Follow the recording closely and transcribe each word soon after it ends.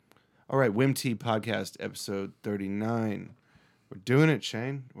All right, WIMT Podcast, episode 39. We're doing it,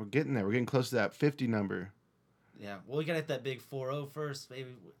 Shane. We're getting there. We're getting close to that 50 number. Yeah, well, we got to hit that big 4-0 first. Maybe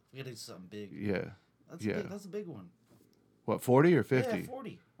we got to do something big. Yeah. That's a big one. What, 40 or 50? Yeah,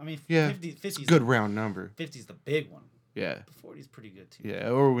 40. I mean, yeah, 50's it's a good round number. 50's the big one. Yeah. But 40's pretty good, too. Yeah,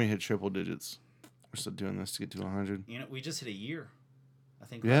 or we hit triple digits. We're still doing this to get to 100. You know, we just hit a year, I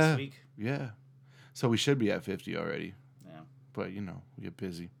think, last week. Yeah. So we should be at 50 already. Yeah. But, you know, we get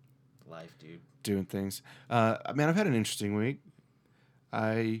busy. Life, dude. Doing things. Man, I've had an interesting week.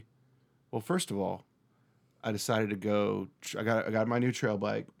 First of all, I decided to go. I got my new trail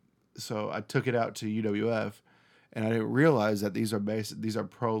bike, so I took it out to UWF, and I didn't realize that these are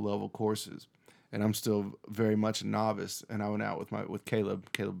pro level courses, and I'm still very much a novice. And I went out with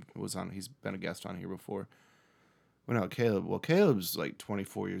Caleb. Caleb was on. He's been a guest on here before. Went out with Caleb. Well, Caleb's like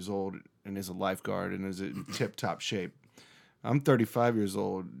 24 years old and is a lifeguard and is in tip top shape. I'm 35 years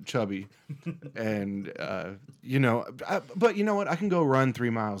old, chubby, and, but you know what? I can go run 3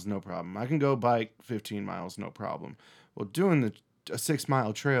 miles, no problem. I can go bike 15 miles, no problem. Well, doing a 6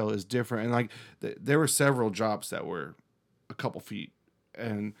 mile trail is different. And, there were several drops that were a couple feet.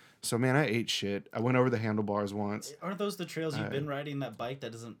 And so, man, I ate shit. I went over the handlebars once. Aren't those the trails you've been riding, that bike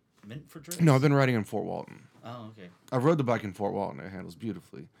that isn't meant for trails? No, I've been riding in Fort Walton. Oh, okay. I rode the bike in Fort Walton. It handles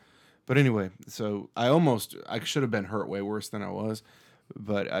beautifully. But anyway, so I should have been hurt way worse than I was,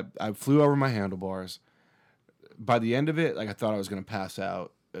 but I flew over my handlebars. By the end of it, I thought I was going to pass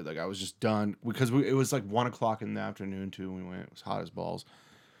out. I was just done because it was 1 o'clock in the afternoon too when we went. It was hot as balls.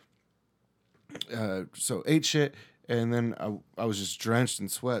 So ate shit, and then I was just drenched in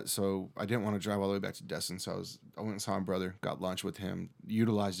sweat, so I didn't want to drive all the way back to Destin. So I went and saw my brother, got lunch with him,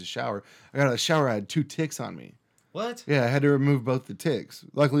 utilized his shower. I got out of the shower, I had 2 ticks on me. What? Yeah, I had to remove both the ticks.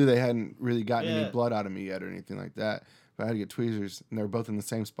 Luckily, they hadn't really gotten any blood out of me yet or anything like that. But I had to get tweezers, and they were both in the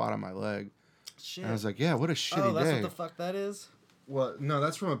same spot on my leg. Shit. And I was like, yeah, what a shitty day. Oh, that's what the fuck that is? Well, no,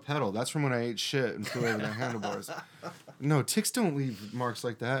 that's from a pedal. That's from when I ate shit and flew over the handlebars. No, ticks don't leave marks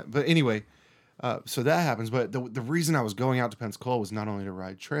like that. But anyway, so that happens. But the reason I was going out to Pensacola was not only to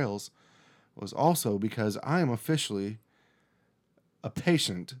ride trails, was also because I am officially a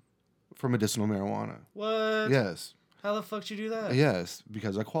patient for medicinal marijuana. What? Yes. How the fuck did you do that? Yes,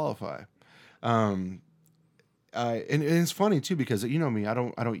 because I qualify. And it's funny too because you know me, I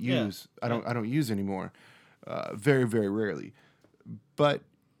don't use anymore, very very rarely. But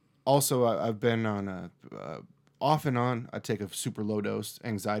also I've been on off and on. I take a super low dose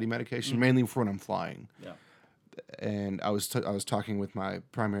anxiety medication, mainly for when I'm flying. Yeah. And I was talking with my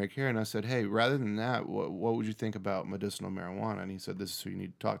primary care, and I said, hey, rather than that, what would you think about medicinal marijuana? And he said, this is who you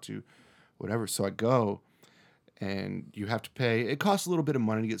need to talk to, whatever. So I go, and you have to pay. It costs a little bit of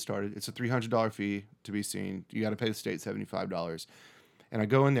money to get started. It's a $300 fee to be seen. You got to pay the state $75. And I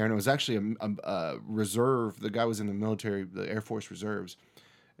go in there, and it was actually a reserve. The guy was in the military, the Air Force Reserves,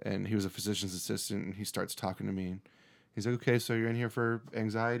 and he was a physician's assistant, and he starts talking to me. And he's like, okay, so you're in here for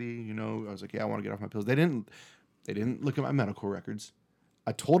anxiety, you know? I was like, yeah, I want to get off my pills. They didn't look at my medical records.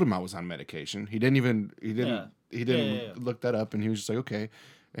 I told him I was on medication. He didn't look that up, and he was just like, okay.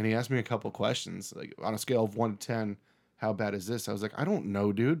 And he asked me a couple questions, like on a scale of 1 to 10, how bad is this? I was like, I don't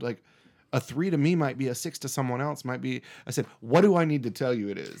know, dude. Like, a 3 to me might be, a 6 to someone else might be. I said, what do I need to tell you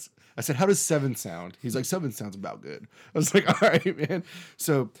it is? I said, how does 7 sound? He's like, 7 sounds about good. I was like, all right, man.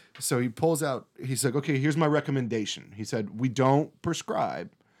 So he pulls out, he's like, okay, here's my recommendation. He said, we don't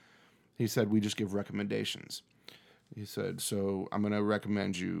prescribe. He said, we just give recommendations. He said, so I'm going to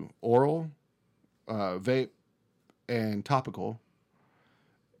recommend you oral, vape, and topical.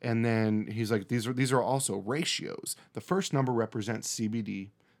 And then he's like, these are also ratios. The first number represents CBD.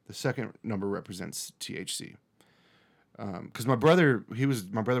 The second number represents THC. Because my brother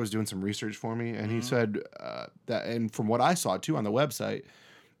was doing some research for me, and he said that, and from what I saw too on the website,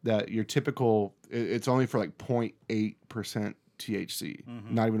 that your typical, it's only for 0.8% THC,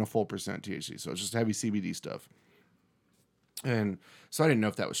 not even a full percent THC. So it's just heavy CBD stuff. And so I didn't know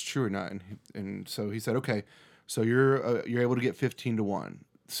if that was true or not. And so he said, okay, so you're able to get 15 to 1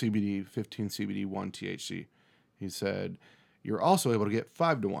 CBD, 15 CBD, 1 THC. He said, you're also able to get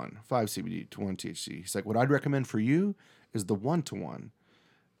 5 to 1, 5 CBD to 1 THC. He's like, what I'd recommend for you is the 1 to 1.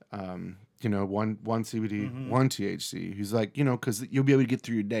 1 CBD, 1 THC. He's like, because you'll be able to get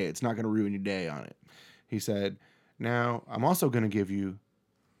through your day. It's not going to ruin your day on it. He said, now I'm also going to give you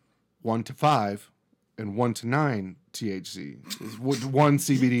 1 to 5 and 1 to 9 THC. 1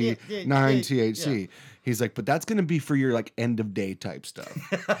 CBD, 9 THC. Yeah. He's like, but that's going to be for your end of day type stuff.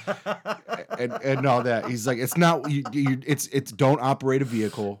 and all that. He's like, it's not, it's don't operate a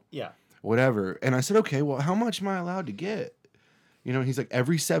vehicle. Yeah. Whatever. And I said, okay, well, how much am I allowed to get? You know, he's like,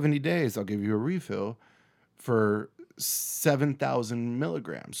 every 70 days, I'll give you a refill for 7,000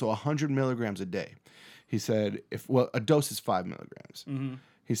 milligrams. So 100 milligrams a day. He said, a dose is 5 milligrams. Mm-hmm.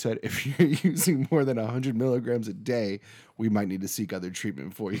 He said, if you're using more than 100 milligrams a day, we might need to seek other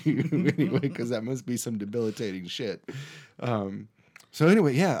treatment for you anyway, because that must be some debilitating shit. So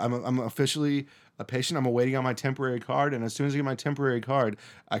anyway, yeah, I'm officially a patient. I'm awaiting on my temporary card, and as soon as I get my temporary card,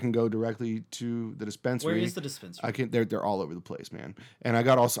 I can go directly to the dispensary. Where is the dispensary? I can. They're all over the place, man. And I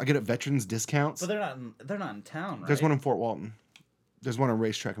get a veterans discounts. But they're not in town, right? There's one in Fort Walton. There's one on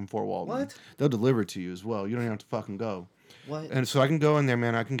Racetrack in Fort Walton. What? They'll deliver it to you as well. You don't even have to fucking go. What? And so I can go in there,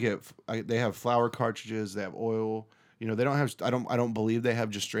 man. I can get. They have flour cartridges. They have oil. You know, they don't have. I don't believe they have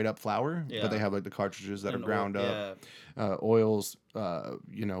just straight up flour, but they have like the cartridges that are ground up, oils.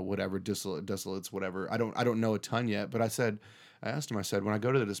 You know, whatever distillates, whatever. I don't know a ton yet, but I asked him. I said, when I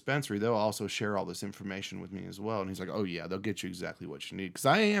go to the dispensary, they'll also share all this information with me as well. And he's like, oh yeah, they'll get you exactly what you need, because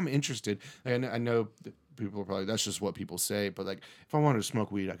I am interested, and I know people are probably, that's just what people say, but like, if I wanted to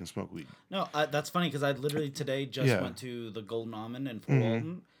smoke weed, I can smoke weed. No, that's funny, because I literally today just went to the Golden Almond in Fort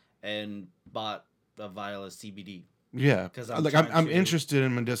Walton and bought a vial of CBD. Yeah, because I'm interested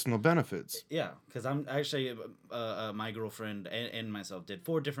in medicinal benefits. Yeah, because I'm actually my girlfriend and myself did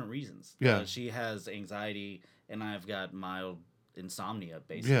 4 different reasons. Yeah, she has anxiety and I've got mild insomnia,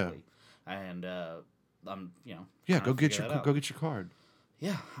 basically. Yeah, and I'm go get your card.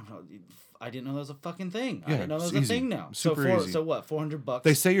 Yeah, I didn't know that was a fucking thing. Yeah, I didn't know that was a thing now. Super easy. So what? $400?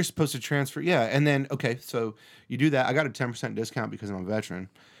 They say you're supposed to transfer. Yeah, and then so you do that. I got a 10% discount because I'm a veteran.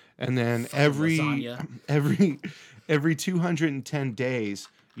 And then every 210 days,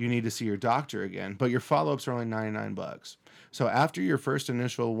 you need to see your doctor again. But your follow-ups are only $99. So after your first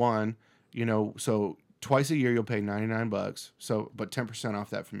initial one, so twice a year you'll pay $99. So, but 10% off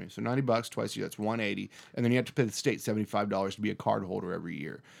that from me. So $90 twice a year, that's $180. And then you have to pay the state $75 to be a card holder every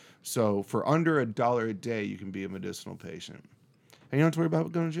year. So for under $1 a day, you can be a medicinal patient. And you don't have to worry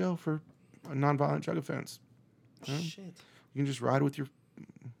about going to jail for a nonviolent drug offense. Shit. You can just ride with your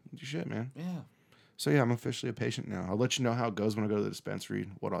shit, man. Yeah. So yeah, I'm officially a patient now. I'll let you know how it goes when I go to the dispensary,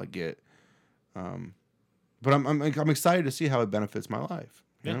 what I get. But I'm excited to see how it benefits my life.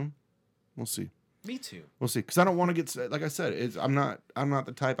 You know, we'll see. Me too. We'll see, because I don't want to get, like I said, I'm not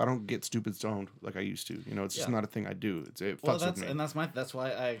the type. I don't get stupid stoned like I used to. You know, it's just not a thing I do. It fucks with me. And that's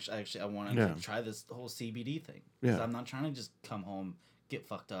why I wanted to try this whole CBD thing. Yeah. I'm not trying to just come home, get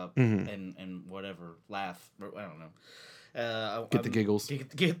fucked up, and whatever, laugh. Or, I don't know. Get the giggles.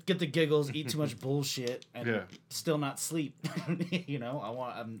 Get the giggles. Eat too much bullshit, and still not sleep. You know,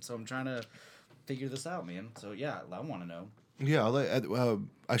 I'm trying to figure this out, man. So yeah, I want to know. Yeah,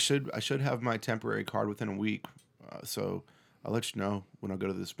 I should have my temporary card within a week, so I'll let you know when I go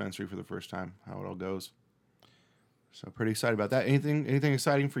to the dispensary for the first time how it all goes. So pretty excited about that. Anything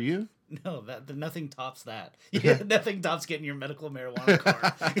exciting for you? No, nothing tops that. Nothing tops getting your medical marijuana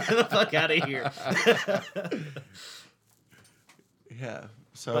card. Get the fuck out of here. Yeah.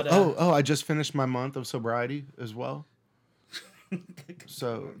 So I just finished my month of sobriety as well.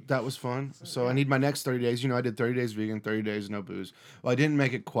 So that was fun. So I need my next 30 days. You know, I did 30 days vegan, 30 days no booze. Well, I didn't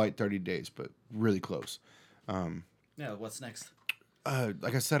make it quite 30 days, but really close. Yeah, what's next?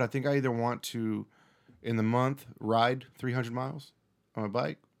 Like I said, I think I either want to, in the month, ride 300 miles on my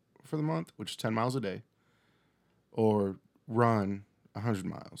bike for the month, which is 10 miles a day, or run 100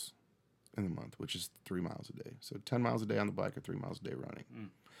 miles in the month, which is 3 miles a day. So 10 miles a day on the bike or 3 miles a day running.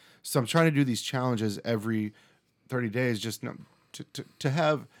 So I'm trying to do these challenges every 30 days just to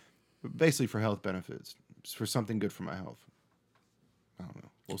have, basically for health benefits, for something good for my health. I don't know.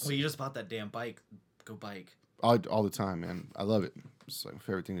 We'll see. Well, you just bought that damn bike. Go bike. All the time, man. I love it. It's like my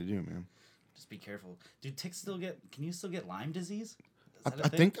favorite thing to do, man. Just be careful. Do ticks can you still get Lyme disease? I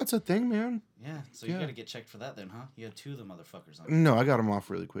think that's a thing, man. Yeah, so you got to get checked for that then, huh? You had 2 of the motherfuckers on. No, I got them off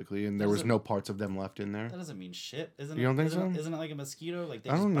really quickly, and there was no parts of them left in there. That doesn't mean shit, isn't it? You don't think so? Isn't it like a mosquito? Like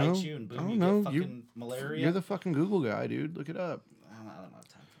they just bite you and boom, you get fucking malaria? You're the fucking Google guy, dude. Look it up. I don't have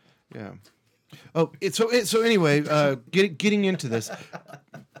time for that. Yeah. So anyway, getting into this,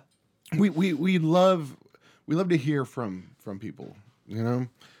 we love to hear from people, you know,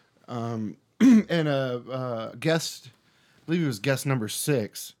 and guest. I believe it was guest number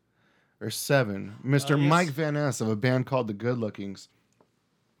 6 or 7, Mr. Yes. Mike Van Ness of a band called The Good Lookings,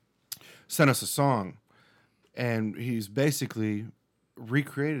 sent us a song, and he's basically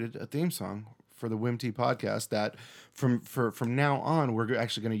recreated a theme song for the WIMT podcast that from now on we're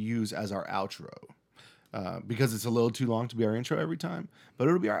actually going to use as our outro, because it's a little too long to be our intro every time, but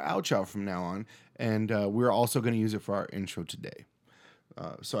it'll be our outro from now on, and we're also going to use it for our intro today.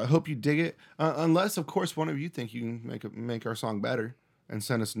 So I hope you dig it. Unless, of course, one of you think you can make our song better and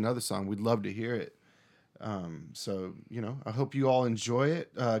send us another song. We'd love to hear it. So, I hope you all enjoy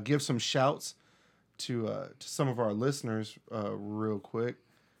it. Give some shouts to some of our listeners real quick.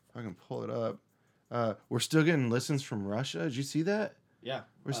 If I can pull it up. We're still getting listens from Russia. Did you see that? Yeah.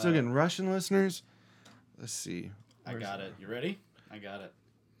 We're still getting Russian listeners. Let's see. I got it. You ready? I got it.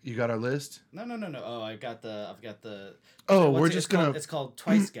 You got our list? No. Oh, I've got the. Oh, we're just gonna. It's called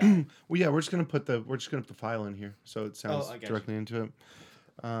Twice Guy. Well, yeah, we're just gonna put the file in here, so it sounds directly into it.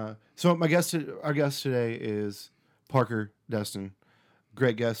 So our guest today is Parker Destin,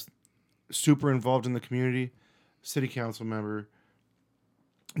 great guest, super involved in the community, city council member,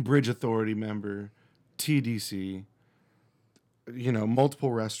 bridge authority member, TDC.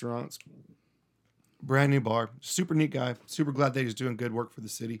 Multiple restaurants. Brand new bar. Super neat guy. Super glad that he's doing good work for the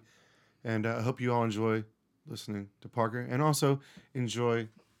city. And I hope you all enjoy listening to Parker. And also enjoy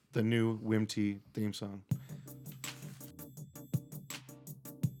the new WIMT theme song.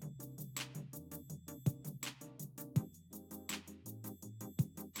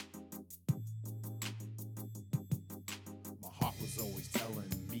 My heart was always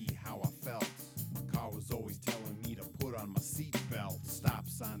telling me how I felt. My car was always telling me to put on my seatbelt. Stop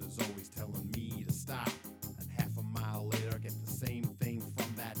sign is always telling me to stop. And half a mile later, get the same thing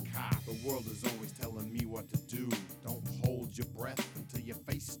from that cop. The world is always telling me what to do. Don't hold your breath until your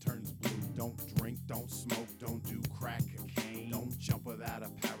face turns blue. Don't drink, don't smoke, don't do crack cocaine. Don't jump without a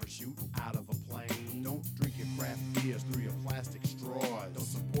parachute out of a plane. Don't drink your craft beers through your plastic straws. Don't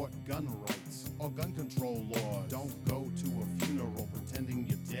support gun rights or gun control laws. Don't go to a funeral pretending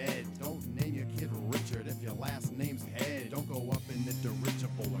you're dead. Don't name your kid Richard if your last name's Head. Don't go up in the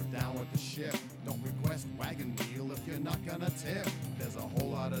dirigible or down with the ship. Don't request wagon wheel if you're not gonna tip. There's a whole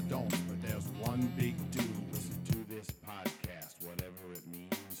lot of don'ts, but there's one big do. Listen to this podcast, whatever it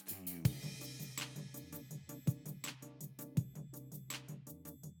means to you.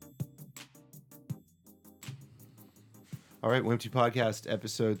 All right, WIMT Podcast,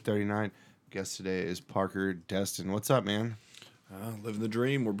 episode 39. Guest today is Parker Destin. What's up, man? Living the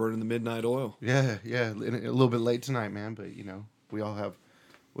dream. We're burning the midnight oil. Yeah. A little bit late tonight, man, but we all have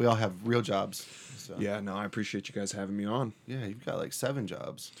real jobs. So. Yeah, no, I appreciate you guys having me on. Yeah, you've got like 7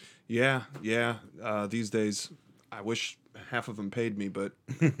 jobs. Yeah. These days, I wish half of them paid me, but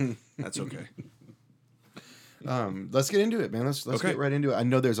that's okay. Let's get into it, man. Let's get right into it. I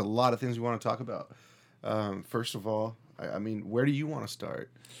know there's a lot of things we want to talk about. First of all, I mean, where do you want to start?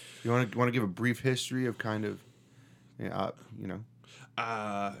 You want to give a brief history of kind of,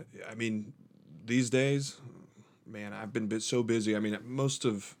 I mean, these days, man, I've been so busy. I mean, most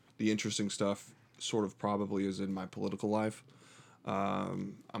of the interesting stuff sort of probably is in my political life.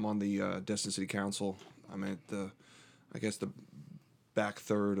 I'm on the Destin City Council. I'm at the back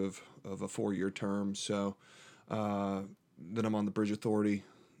third of a 4-year term. So then I'm on the Bridge Authority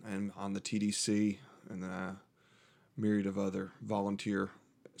and on the TDC and then a myriad of other volunteer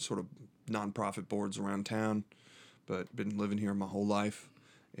sort of nonprofit boards around town. But been living here my whole life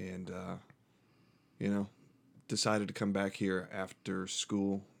and, decided to come back here after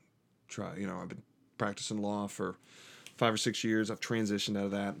school. I've been practicing law for 5 or 6 years. I've transitioned out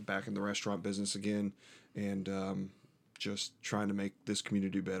of that back in the restaurant business again and just trying to make this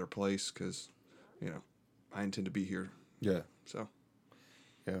community a better place because, I intend to be here. Yeah. So.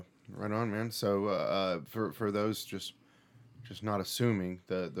 Yeah. Right on, man. So for those just not assuming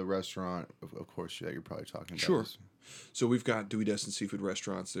the restaurant, of course, that you're probably talking about. Sure. So we've got Dewey, Destin Seafood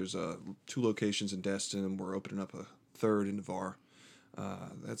Restaurants. There's 2 locations in Destin, and we're opening up a 3rd in Navarre.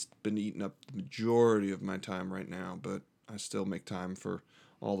 That's been eating up the majority of my time right now, but I still make time for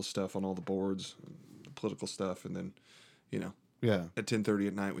all the stuff on all the boards, the political stuff, and then, Yeah. at 10:30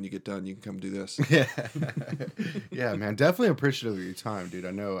 at night when you get done, you can come do this. Yeah. Yeah, man. Definitely appreciative of your time, dude.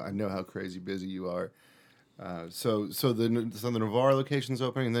 I know how crazy busy you are. So the Navarre location's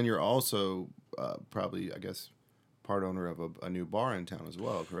opening, and then you're also probably, I guess, part owner of a new bar in town as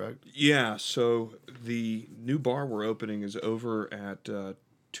well, correct? Yeah, so the new bar we're opening is over at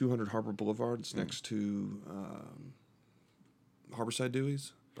 200 Harbor Boulevard. It's next to Harborside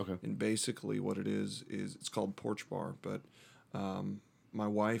Dewey's. Okay. And basically what it is it's called Porch Bar, but my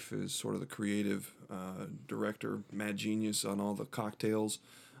wife is sort of the creative director, mad genius on all the cocktails.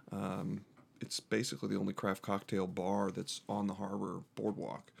 It's basically the only craft cocktail bar that's on the harbor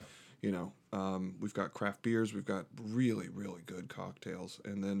boardwalk. We've got craft beers, we've got really, really good cocktails,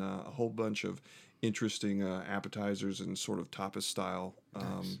 and then a whole bunch of interesting appetizers and sort of tapas style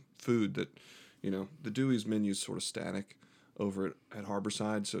food that, the Dewey's menu is sort of static over at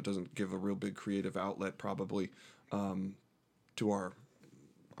Harborside, so it doesn't give a real big creative outlet probably to our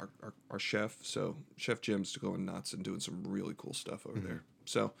our chef. So Chef Jim's going nuts and doing some really cool stuff over there.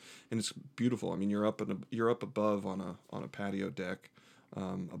 So, and it's beautiful. I mean, you're up above on a patio deck,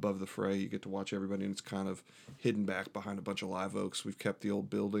 above the fray. You get to watch everybody, and it's kind of hidden back behind a bunch of live oaks. We've kept the old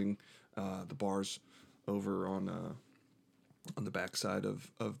building, the bars, over on the backside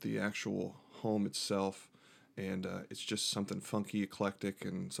of the actual home itself, and it's just something funky, eclectic,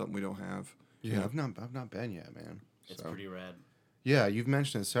 and something we don't have. Yeah, I've not been yet, man. It's pretty rad. Yeah, you've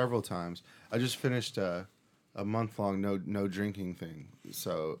mentioned it several times. I just finished a month-long no drinking thing,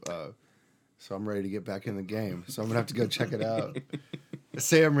 so I'm ready to get back in the game. So I'm gonna have to go check it out.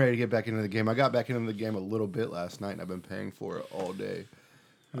 Say I'm ready to get back into the game. I got back into the game a little bit last night, and I've been paying for it all day.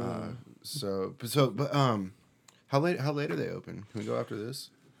 But how late are they open? Can we go after this?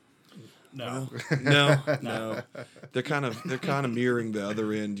 No. No. They're kind of mirroring the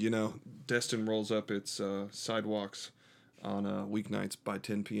other end. You know, Destin rolls up its sidewalks on weeknights by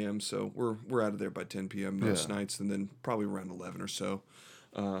 10 p.m. So we're out of there by 10 p.m. most nights, and then probably around 11 or so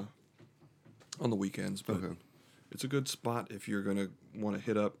on the weekends. But it's a good spot if you're gonna want to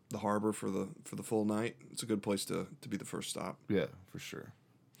hit up the harbor for the full night. It's a good place to be the first stop. Yeah, for sure.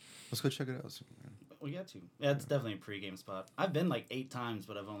 Let's go check it out. We got to. Yeah, it's definitely a pregame spot. I've been like 8 times,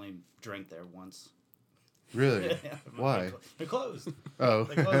 but I've only drank there once. Really? Why? They're closed. Oh.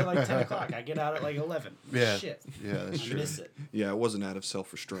 They close at like 10 o'clock. I get out at like 11. Yeah. Shit. Yeah, that's true. I miss it. Yeah, it wasn't out of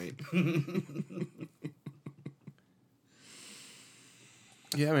self-restraint.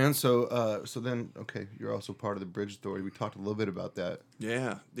 Yeah, man. So then, okay, you're also part of the Bridge Authority. We talked a little bit about that.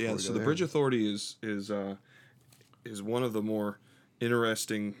 Yeah. So the Bridge Authority is one of the more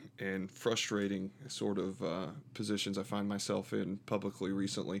interesting and frustrating sort of positions I find myself in publicly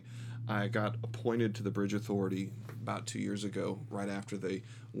recently. I got appointed to the Bridge Authority about 2 years ago, right after they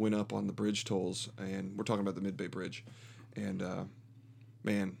went up on the bridge tolls, and we're talking about the Mid-Bay Bridge. And,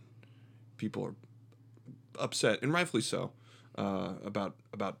 man, people are upset, and rightfully so,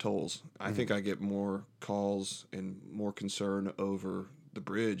 about tolls. I think I get more calls and more concern over the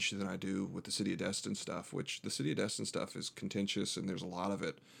bridge than I do with the City of Destin stuff, which the City of Destin stuff is contentious and there's a lot of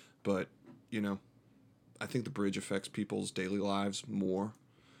it. But, you know, I think the bridge affects people's daily lives more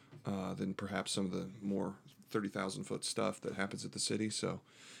than perhaps some of the more 30,000 foot stuff that happens at the city. So,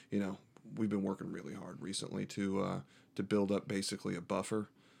 you know, we've been working really hard recently to build up basically a buffer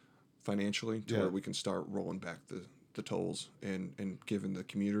financially to where we can start rolling back the tolls and giving the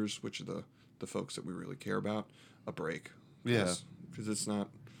commuters, which are the folks that we really care about, a break. Yeah. Because it's not,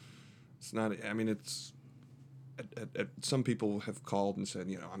 I mean, it's, some people have called and said,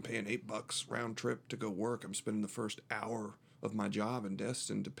 you know, I'm paying $8 round trip to go work. I'm spending the first hour of my job in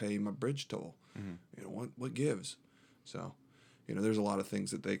Destin to pay my bridge toll. Mm-hmm. You know, what gives? So, you know, there's a lot of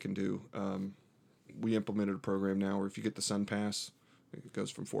things that they can do. We implemented a program now where if you get the Sun Pass, it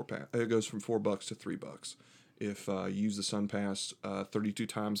goes from $4 to $3. If you use the Sun Pass 32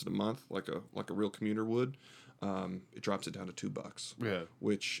 times in a month, like a real commuter would, it drops it down to $2. Yeah.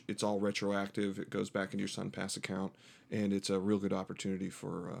 Which it's all retroactive. It goes back into your Sun Pass account, and it's a real good opportunity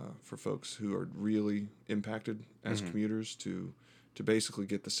for folks who are really impacted as commuters to basically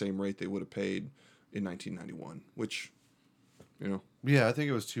get the same rate they would have paid in 1991. Which, you know. Yeah, I think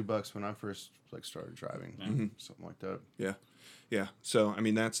it was $2 when I first started driving, something like that. Yeah. Yeah, so, I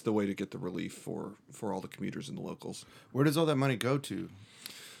mean, that's the way to get the relief for all the commuters and the locals. Where does all that money go to?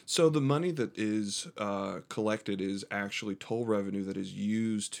 So the money that is collected is actually toll revenue that is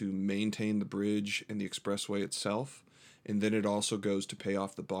used to maintain the bridge and the expressway itself, and then it also goes to pay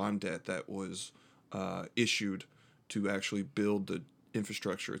off the bond debt that was issued to actually build the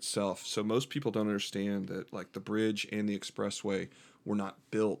infrastructure itself. So most people don't understand that, like, the bridge and the expressway were not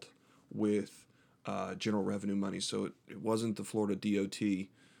built with general revenue money. So it wasn't the Florida DOT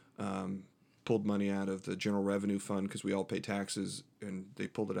pulled money out of the general revenue fund because we all pay taxes, and they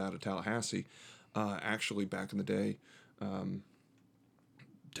pulled it out of Tallahassee. Actually, back in the day,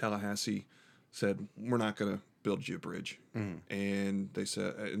 Tallahassee said, we're not going to build you a bridge. And they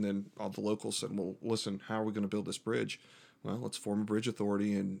said, and then all the locals said, well, listen, how are we going to build this bridge? Well, let's form a bridge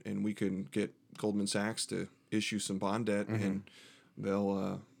authority, and we can get Goldman Sachs to issue some bond debt, and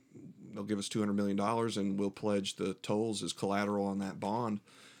they'll give us $200 million, and we'll pledge the tolls as collateral on that bond.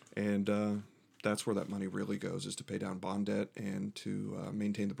 And that's where that money really goes, is to pay down bond debt and to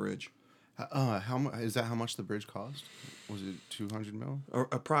maintain the bridge. Is that how much the bridge cost? Was it $200 million?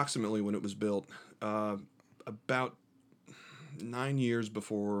 Approximately when it was built. About 9 years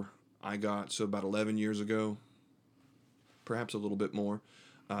before I got, so about 11 years ago, perhaps a little bit more,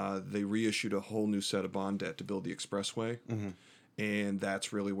 they reissued a whole new set of bond debt to build the expressway. And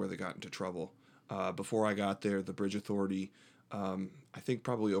that's really where they got into trouble. Before I got there, the Bridge Authority I think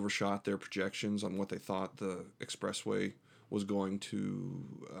probably overshot their projections on what they thought the expressway was going to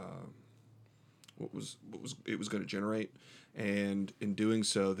what was going to generate, and in doing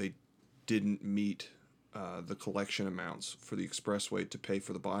so, they didn't meet the collection amounts for the expressway to pay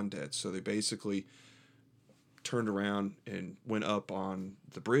for the bond debt. So they basically turned around and went up on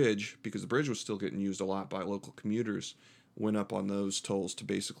the bridge, because the bridge was still getting used a lot by local commuters, went up on those tolls to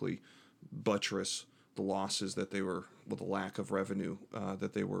basically buttress the losses that they were, well, the lack of revenue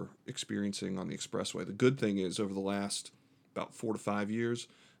that they were experiencing on the expressway. The good thing is, over the last about 4 to 5 years,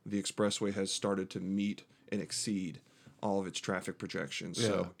 the expressway has started to meet and exceed all of its traffic projections. Yeah.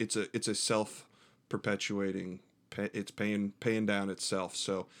 So it's a self-perpetuating, it's paying down itself.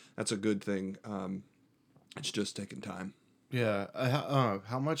 So that's a good thing. It's just taking time. Yeah.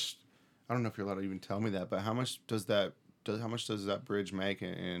 How much? I don't know if you're allowed to even tell me that, but how much does that bridge make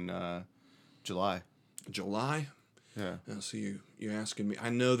in July? July? Yeah. So you're asking me. I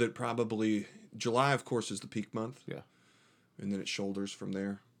know that probably July, of course, is the peak month. Yeah. And then it shoulders from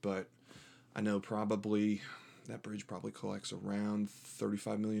there. But I know probably that bridge probably collects around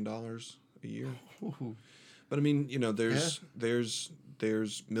 $35 million a year. Ooh. But I mean, there's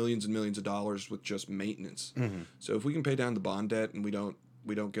millions and millions of dollars with just maintenance. Mm-hmm. So if we can pay down the bond debt and we don't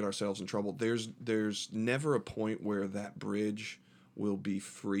get ourselves in trouble, there's never a point where that bridge will be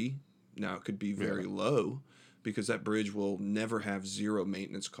free. Now it could be very low, because that bridge will never have zero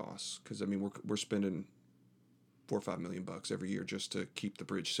maintenance costs. Because I mean, we're spending $4 or $5 million every year just to keep the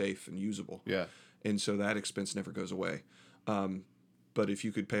bridge safe and usable. Yeah. And so that expense never goes away. But if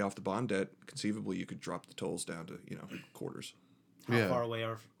you could pay off the bond debt, conceivably you could drop the tolls down to quarters. How far away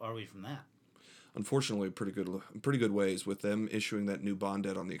are we from that? Unfortunately, pretty good ways. With them issuing that new bond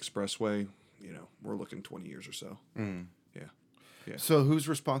debt on the expressway, we're looking 20 years or so. Mm. Yeah. So whose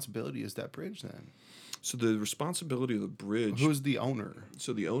responsibility is that bridge then? So the responsibility of the bridge. Who's the owner?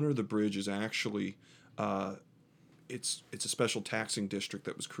 So the owner of the bridge is actually, it's a special taxing district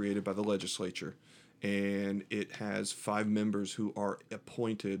that was created by the legislature, and it has 5 members who are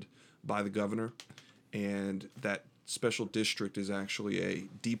appointed by the governor, and that special district is actually a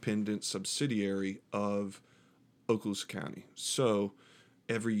dependent subsidiary of Okaloosa County. So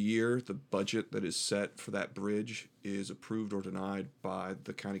every year, the budget that is set for that bridge is approved or denied by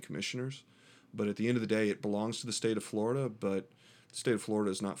the county commissioners. But at the end of the day, it belongs to the state of Florida, but the state of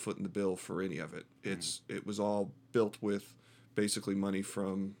Florida is not footing the bill for any of it. It was all built with basically money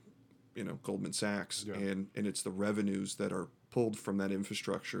from, Goldman Sachs, and it's the revenues that are pulled from that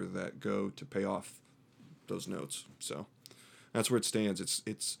infrastructure that go to pay off those notes. So that's where it stands.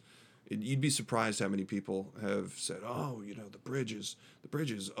 You'd be surprised how many people have said, "Oh, the bridge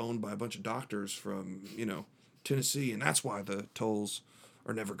is owned by a bunch of doctors from Tennessee, and that's why the tolls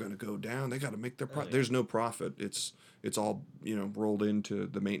are never going to go down. They got to make their profit." There's no profit. It's all rolled into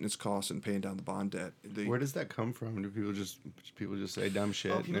the maintenance costs and paying down the bond debt. Where does that come from? Do people just say dumb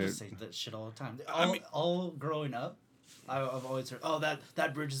shit? Oh, people just say that shit all the time. All growing up, I've always heard,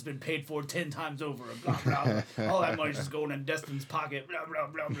 that bridge has been paid for 10 times over, blah, blah, blah. All that money's just going in Destin's pocket, blah, blah,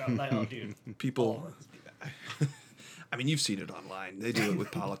 blah, blah. Like, oh, dude. People, I mean, you've seen it online. They do it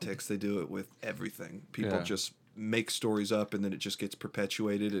with politics. They do it with everything. People just make stories up, and then it just gets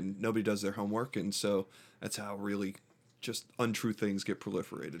perpetuated, and nobody does their homework, and so that's how really just untrue things get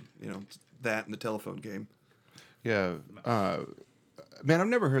proliferated. That and the telephone game. Yeah. Man, I've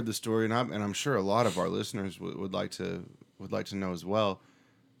never heard the story, and I'm sure a lot of our listeners would like to know as well.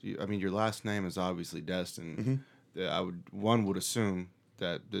 I mean, your last name is obviously Destin. Mm-hmm. One would assume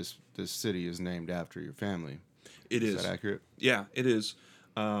that this city is named after your family. It is. Is that accurate? Yeah, it is.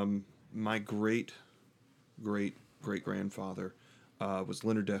 My great grandfather was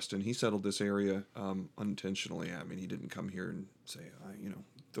Leonard Destin. He settled this area unintentionally. I mean, he didn't come here and say,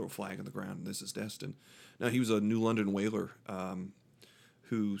 throw a flag on the ground and this is Destin. No, he was a New London whaler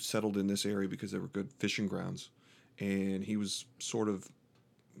who settled in this area because there were good fishing grounds. And he was sort of,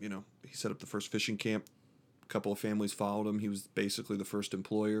 he set up the first fishing camp. A couple of families followed him. He was basically the first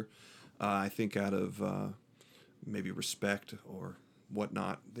employer. I think out of maybe respect or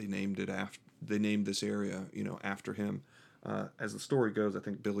whatnot, they named this area, after him. As the story goes, I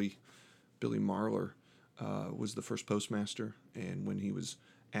think Billy Marler was the first postmaster, and when he was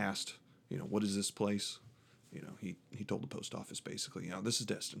asked, what is this place, he told the post office basically, this is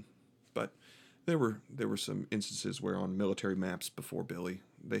Destin. But there were some instances where on military maps before Billy,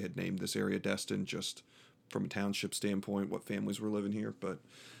 they had named this area Destin just from a township standpoint, what families were living here. But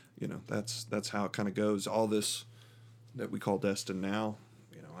that's how it kind of goes. All this that we call Destin now,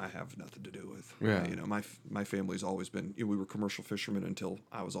 I have nothing to do with. Yeah. My family's always been, we were commercial fishermen until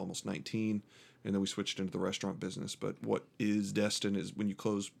I was almost 19, and then we switched into the restaurant business. But what is Destin is when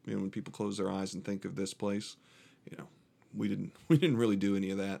when people close their eyes and think of this place, we didn't really do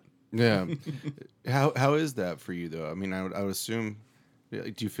any of that. Yeah. How is that for you though? I mean, I would assume,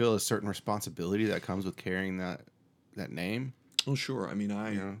 do you feel a certain responsibility that comes with carrying that name? Oh, sure. I mean,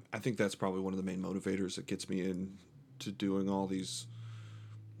 I think that's probably one of the main motivators that gets me into doing all these,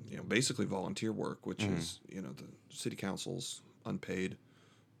 basically volunteer work, which is, the city council's unpaid,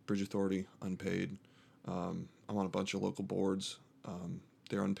 Bridge Authority unpaid. I'm on a bunch of local boards.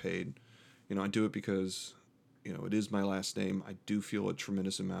 They're unpaid. I do it because, it is my last name. I do feel a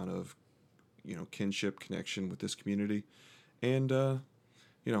tremendous amount of, kinship, connection with this community. And, I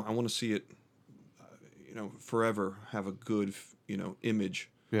want to see it, forever have a good, image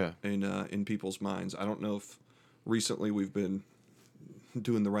in people's minds. I don't know if recently we've been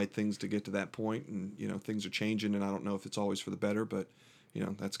doing the right things to get to that point, and, things are changing, and I don't know if it's always for the better, but,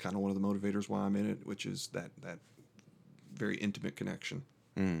 that's kind of one of the motivators why I'm in it, which is that very intimate connection.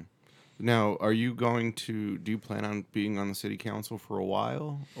 Mm. Now, do you plan on being on the city council for a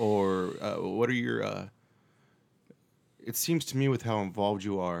while, or what are your, it seems to me with how involved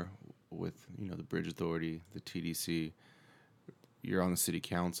you are with, the Bridge Authority, the TDC, you're on the city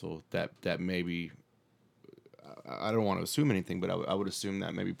council, that maybe, I don't want to assume anything, but I would assume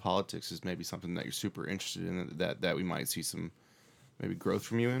that maybe politics is maybe something that you're super interested in, that we might see some maybe growth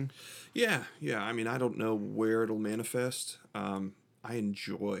from you in? Yeah. I mean, I don't know where it'll manifest. I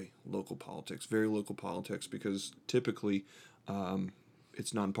enjoy local politics, very local politics, because typically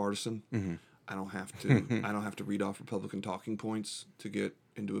it's nonpartisan. Mm-hmm. I don't have to read off Republican talking points to get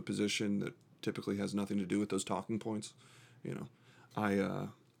into a position that typically has nothing to do with those talking points. I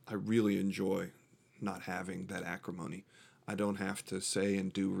really enjoy not having that acrimony. I don't have to say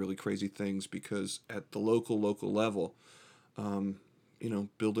and do really crazy things, because at the local level,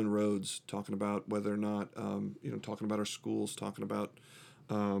 building roads, talking about whether or not, talking about our schools, talking about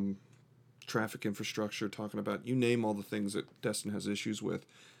traffic infrastructure, talking about, you name all the things that Destin has issues with,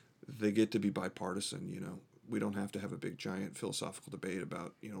 they get to be bipartisan. We don't have to have a big giant philosophical debate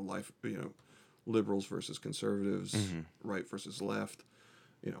about, life, liberals versus conservatives, mm-hmm. right versus left.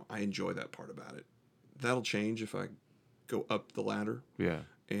 I enjoy that part about it. That'll change if I go up the ladder. Yeah.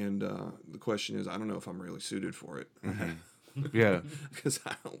 And the question is, I don't know if I'm really suited for it. Mm-hmm. Yeah, because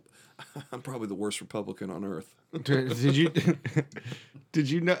I'm probably the worst Republican on earth. Did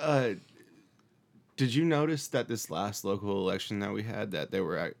you notice that this last local election that we had, that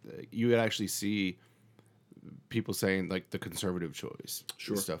you would actually see people saying like the conservative choice,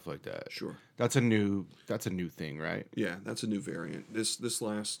 sure, and stuff like that. Sure, that's a new thing, right? Yeah, that's a new variant. This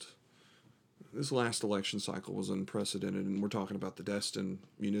last election cycle was unprecedented, and we're talking about the Destin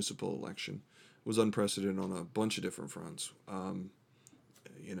municipal election. Was unprecedented on a bunch of different fronts. The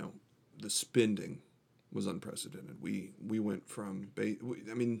spending was unprecedented. We went from, if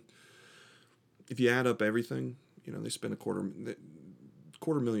you add up everything, they spent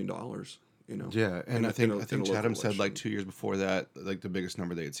 $250,000. Yeah, and I think Chatham said like 2 years before that, like the biggest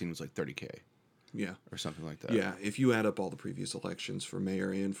number they had seen was like $30,000. Yeah, or something like that. Yeah, if you add up all the previous elections for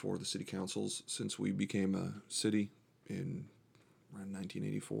mayor and for the city councils since we became a city in around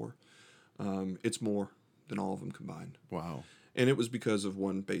 1984. It's more than all of them combined. Wow. And it was because of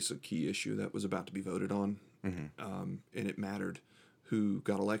one basic key issue that was about to be voted on. Mm-hmm. And it mattered who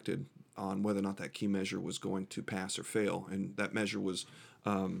got elected on whether or not that key measure was going to pass or fail. And that measure was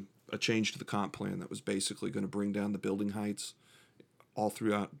a change to the comp plan that was basically going to bring down the building heights all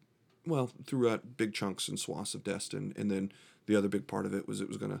throughout big chunks and swaths of Destin. And then the other big part of it was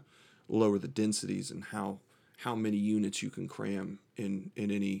going to lower the densities and how many units you can cram in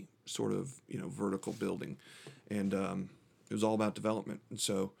any sort of vertical building, and it was all about development. And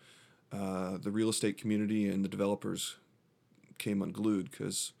so the real estate community and the developers came unglued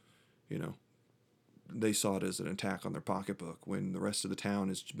because they saw it as an attack on their pocketbook when the rest of the town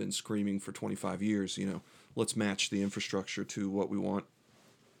has been screaming for 25 years, let's match the infrastructure to what we want,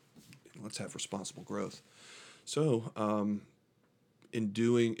 let's have responsible growth. So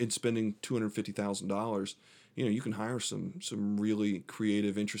in spending $250,000, you can hire some really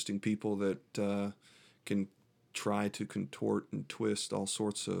creative, interesting people that can try to contort and twist all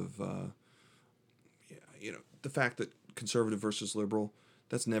sorts of, the fact that conservative versus liberal,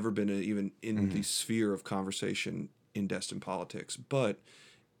 that's never been even in mm-hmm. the sphere of conversation in Destin politics. But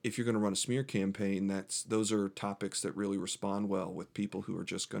if you're going to run a smear campaign, those are topics that really respond well with people who are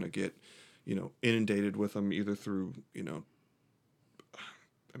just going to get, inundated with them either through, they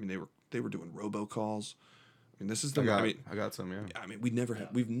were doing robocalls. mean, this is the. I got some. Yeah. I mean, we've never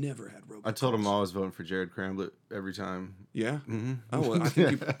had robocalls. I told him I was voting for Jared Cramblett every time. Yeah. Mm-hmm. Oh well, I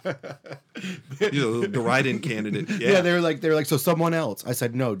think you're the write-in candidate. Yeah. Yeah, they were like, so someone else. I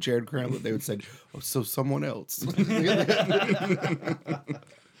said no, Jared Cramblett. They would say, oh, so someone else.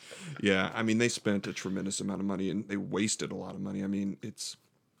 Yeah, I mean, they spent a tremendous amount of money and they wasted a lot of money. I mean,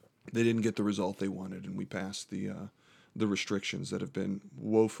 they didn't get the result they wanted, and we passed the restrictions that have been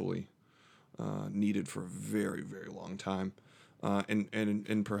woefully needed for a very, very long time,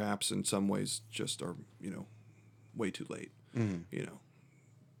 and perhaps in some ways just are way too late. Mm-hmm.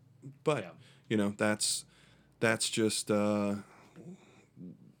 But that's just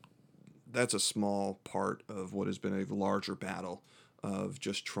that's a small part of what has been a larger battle of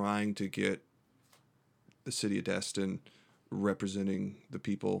just trying to get the city of Destin representing the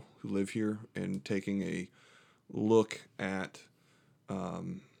people who live here and taking a look at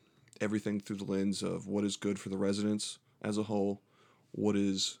everything through the lens of what is good for the residents as a whole, what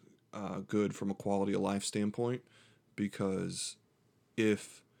is good from a quality of life standpoint, because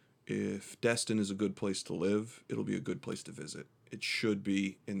if Destin is a good place to live, it'll be a good place to visit. It should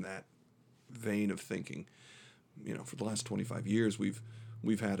be in that vein of thinking. For the last 25 years, we've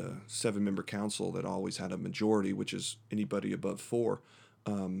had a 7-member council that always had a majority, which is anybody above 4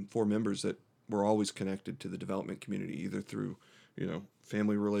 members that were always connected to the development community, either through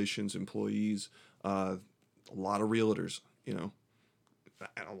family relations, employees, a lot of realtors, and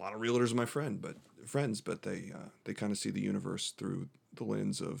a lot of realtors are my friends, but they kind of see the universe through the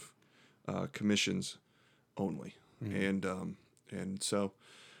lens of commissions only, and so.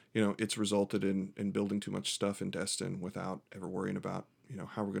 It's resulted in building too much stuff in Destin without ever worrying about,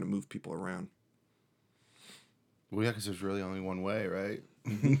 how we're going to move people around. Well, yeah, because there's really only one way, right?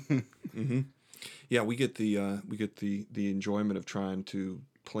 Mm-hmm. Yeah, we get the enjoyment of trying to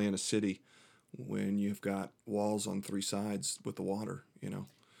plan a city when you've got walls on 3 sides with the water.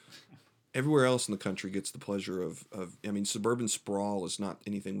 Everywhere else in the country gets the pleasure of suburban sprawl is not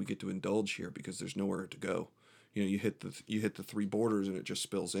anything we get to indulge here because there's nowhere to go. You hit the 3 borders and it just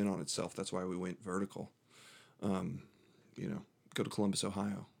spills in on itself. That's why we went vertical. Go to Columbus,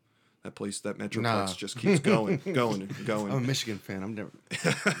 Ohio. That Metroplex just keeps going. I'm a Michigan fan. I'm never.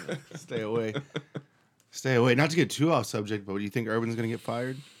 Stay away. Stay away. Not to get too off subject, but do you think Urban's going to get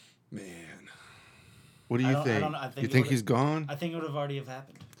fired? Man. What do you think? You think he's gone? I think it would have already have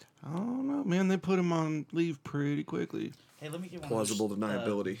happened. I don't know, man. They put him on leave pretty quickly. Hey, let me get one plausible of those,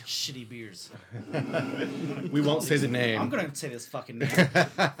 deniability. Shitty beers. We won't say the name. I'm gonna say this fucking name.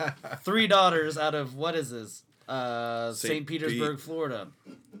 3 daughters out of what is this? St. Petersburg, Florida.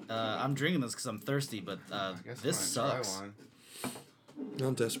 I'm drinking this because I'm thirsty, but this sucks.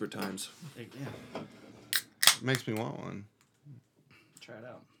 On desperate times. Yeah. It makes me want one. Try it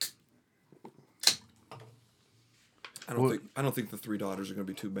out. I don't think the 3 daughters are going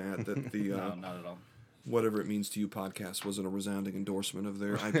to be too bad that the no, not at all. Whatever it means to you podcast wasn't a resounding endorsement of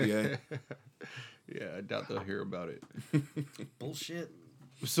their IPA. Yeah, I doubt they'll hear about it. Bullshit.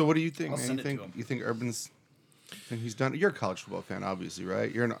 So what do you think, man? You think Urban's think he's done? You're a college football fan, obviously,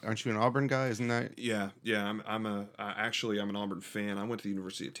 right? Aren't you an Auburn guy? Isn't that? Yeah. I'm an Auburn fan. I went to the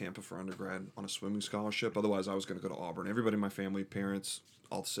University of Tampa for undergrad on a swimming scholarship. Otherwise, I was going to go to Auburn. Everybody in my family, parents,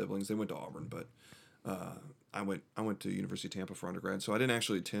 all the siblings, they went to Auburn, but I went to University of Tampa for undergrad, so I didn't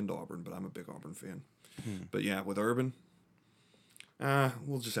actually attend Auburn, but I'm a big Auburn fan. But yeah, with Urban,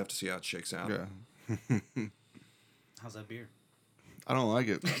 we'll just have to see how it shakes out. Yeah. How's that beer? I don't like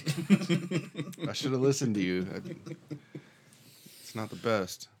it. I should have listened to you. It's not the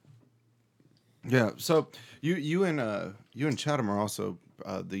best. Yeah. So you and Chatham are also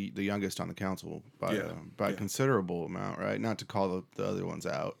the youngest on the council by a considerable amount, right? Not to call the other ones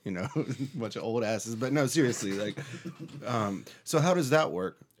out, a bunch of old asses, but no, seriously, like. So how does that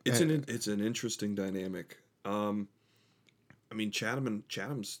work? It's an interesting dynamic.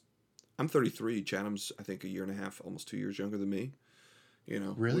 Chatham's. I'm 33. Chatham's, I think, 1.5 years, almost 2 years younger than me.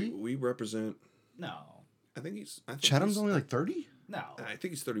 Really? We represent. No. Chatham's only like 30. No. I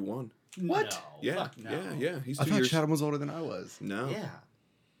think he's 31. What? No. Yeah. Fuck no. Yeah. He's 2 I thought years. Chatham was older than I was. No. Yeah.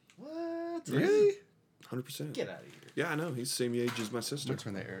 What? Really? 100%. Get out of here. Yeah, I know. He's the same age as my sister. I'm gonna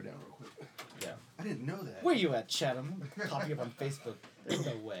turn the air down real quick. Yeah. I didn't know that. Where you at, Chatham? Pop you up on Facebook. There's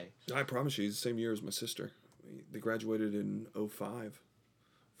no way. I promise you, he's the same year as my sister. They graduated in 2005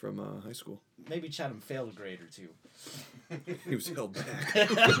 from high school. Maybe Chatham failed a grade or 2. He was held back.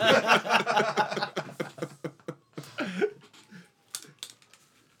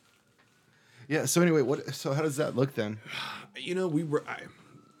 Yeah. So anyway, so how does that look then?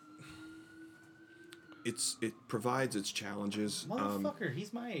 It provides its challenges. Motherfucker,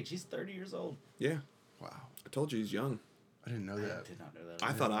 he's my age. He's 30 years old. Yeah. Wow. told you he's young. I didn't know I that. did not know that.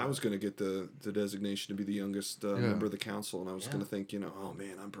 I thought I was going to get the designation to be the youngest member of the council, and I was going to think, oh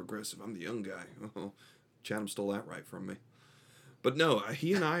man, I'm progressive. I'm the young guy. Chatham stole that right from me. But no,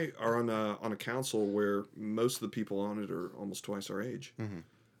 he and I are on a council where most of the people on it are almost twice our age,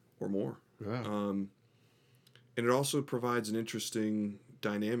 or more. Yeah. And it also provides an interesting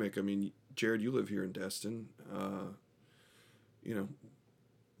dynamic. I mean, Jared, you live here in Destin.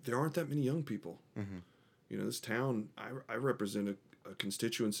 There aren't that many young people. This town, I represent a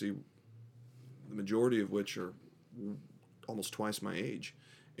constituency, the majority of which are almost twice my age.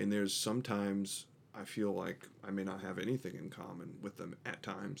 And there's sometimes I feel like I may not have anything in common with them at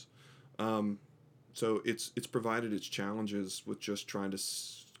times. So it's provided its challenges with just trying to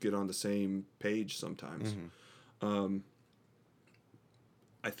get on the same page sometimes.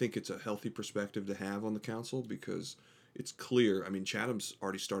 I think it's a healthy perspective to have on the council because it's clear. I mean, Chatham's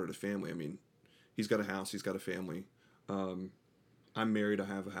already started a family. I mean, he's got a house. He's got a family. I'm married. I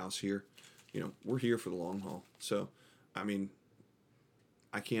have a house here. We're here for the long haul. So, I mean,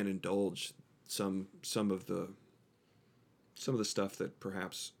 I can't indulge some of the stuff that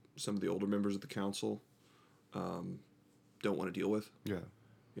perhaps some of the older members of the council don't want to deal with. Yeah.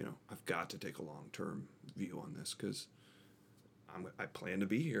 I've got to take a long-term view on this because I plan to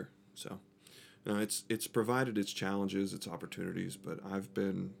be here. So, it's provided its challenges, its opportunities, but I've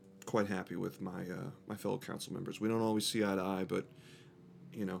been quite happy with my fellow council members. We don't always see eye to eye, but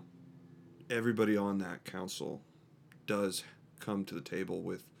everybody on that council does come to the table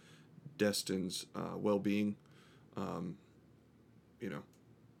with Destin's well-being. At the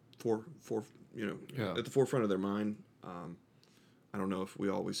forefront of their mind. I don't know if we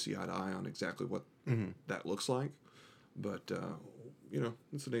always see eye to eye on exactly what that looks like, but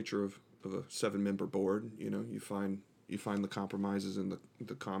it's the nature of a 7-member board. You find the compromises and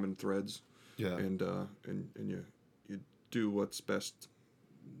the common threads. Yeah. And you do what's best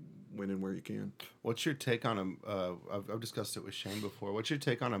when and where you can. What's your take on I've discussed it with Shane before. What's your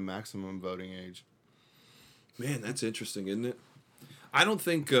take on a maximum voting age? Man, that's interesting, isn't it? I don't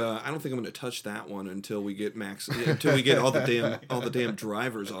think I'm going to touch that one until we get all the damn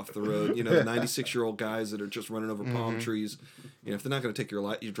drivers off the road. The 96-year-old guys that are just running over palm trees. If they're not going to take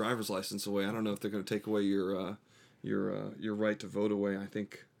your driver's license away, I don't know if they're going to take away your right to vote away. I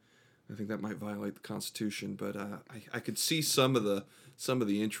think that might violate the Constitution. But I could see some of the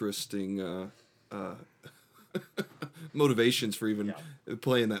interesting motivations for even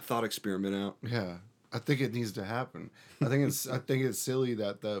playing that thought experiment out. Yeah. I think it needs to happen. I think it's silly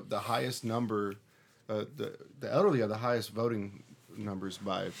that the highest number, the elderly are the highest voting numbers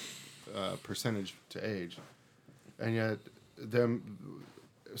by percentage to age, and yet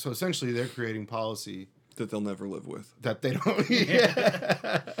so essentially they're creating policy that they'll never live with. That they don't.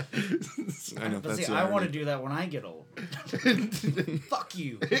 Yeah. I know. But see, I want to do that when I get old. Fuck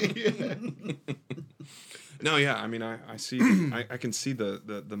you. No, yeah. I mean, I see. I can see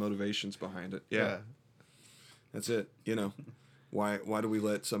the motivations behind it. Yeah. That's it. Why do we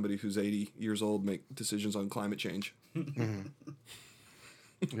let somebody who's 80 years old make decisions on climate change?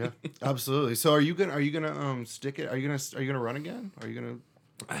 Yeah, absolutely. So are you gonna stick it? Are you gonna run again? Are you gonna?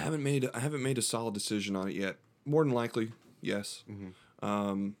 I haven't made a solid decision on it yet. More than likely, yes.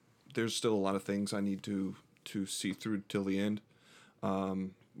 There's still a lot of things I need to see through till the end. We're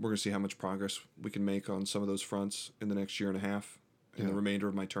gonna see how much progress we can make on some of those fronts in the next year and a half, in the remainder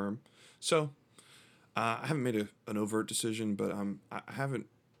of my term. So. I haven't made an overt decision, but I haven't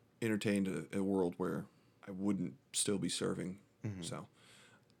entertained a world where I wouldn't still be serving. So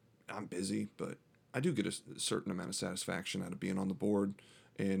I'm busy, but I do get a certain amount of satisfaction out of being on the board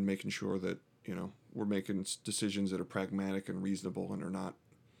and making sure that we're making decisions that are pragmatic and reasonable and are not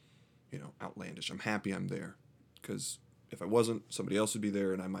outlandish. I'm happy I'm there because if I wasn't, somebody else would be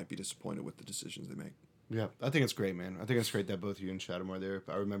there, and I might be disappointed with the decisions they make. Yeah, I think it's great, man. I think it's great that both you and Chatham are there.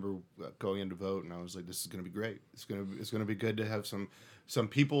 I remember going in to vote, and I was like, "This is going to be great. It's gonna be good to have some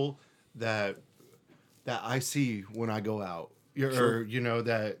people that I see when I go out, or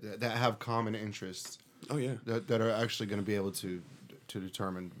that have common interests. Oh yeah, that are actually going to be able to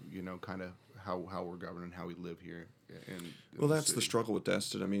determine kind of how we're governing, how we live here. Well, that's the struggle with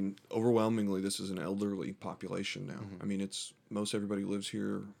Destin. I mean, overwhelmingly, this is an elderly population now. I mean, most everybody who lives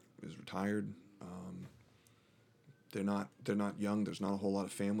here is retired. They're not young. There's not a whole lot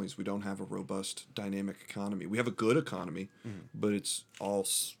of families. We don't have a robust, dynamic economy. We have a good economy, but it's all,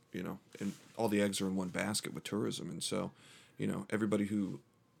 and all the eggs are in one basket with tourism. And so, everybody who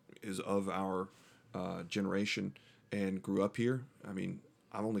is of our generation and grew up here, I mean,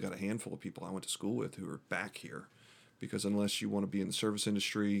 I've only got a handful of people I went to school with who are back here, because unless you want to be in the service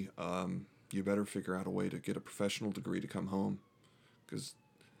industry, you better figure out a way to get a professional degree to come home, because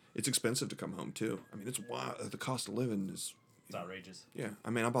it's expensive to come home too. I mean, it's wild. The cost of living is. It's outrageous. Yeah, I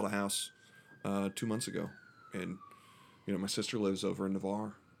mean, I bought a house 2 months ago, and my sister lives over in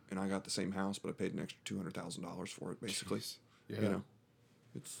Navarre, and I got the same house, but I paid an extra $200,000 for it, basically. Jeez. Yeah.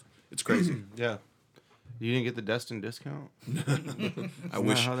 It's crazy. Yeah. You didn't get the Destin discount? I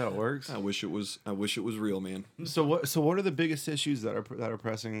wish how that works. I wish it was real, man. So what are the biggest issues that are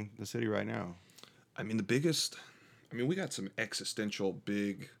pressing the city right now? I mean, we got some existential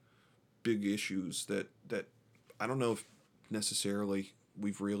big issues that I don't know if necessarily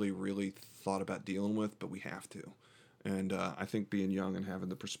we've really thought about dealing with, but we have to. And I think being young and having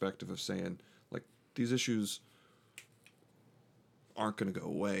the perspective of saying, like, these issues aren't going to go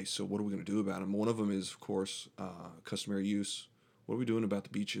away, so what are we going to do about them? One of them is, of course, customary use. What are we doing about the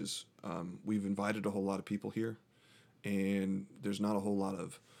beaches? We've invited a whole lot of people here, and there's not a whole lot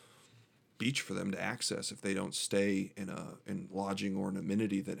of beach for them to access if they don't stay in lodging or an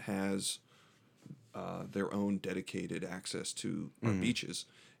amenity that has their own dedicated access to our beaches.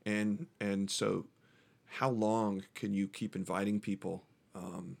 And so how long can you keep inviting people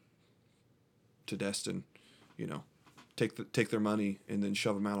to Destin, take their money and then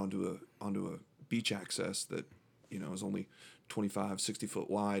shove them out onto a beach access that is only 25, 60 foot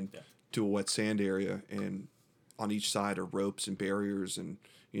wide to a wet sand area, and on each side are ropes and barriers and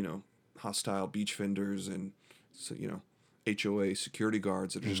hostile beach vendors and HOA security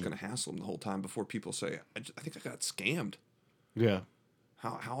guards that are just going to hassle them the whole time before people say, I think I got scammed. Yeah.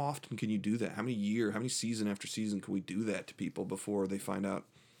 How often can you do that? How many season after season can we do that to people before they find out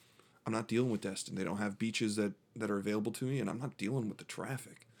I'm not dealing with Destin? They don't have beaches that are available to me, and I'm not dealing with the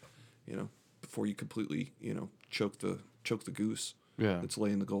traffic. Before you completely choke the goose that's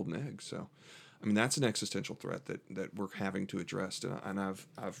laying the golden egg. So, I mean, that's an existential threat that we're having to address, and I've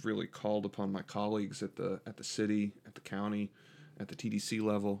really called upon my colleagues at the city, at the county, at the TDC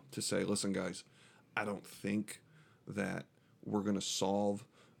level to say, listen, guys, I don't think that we're going to solve.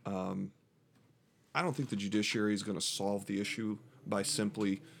 I don't think the judiciary is going to solve the issue by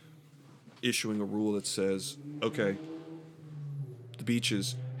simply issuing a rule that says, okay, the beach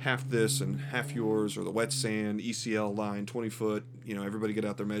is half this and half yours, or the wet sand, ECL line, 20 foot, everybody get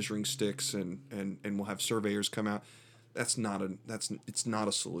out their measuring sticks and we'll have surveyors come out. It's not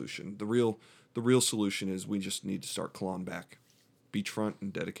a solution. The real solution is we just need to start clawing back beachfront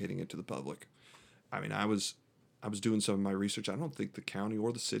and dedicating it to the public. I mean, I was doing some of my research. I don't think the county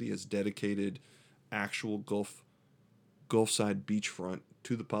or the city has dedicated actual Gulf side beachfront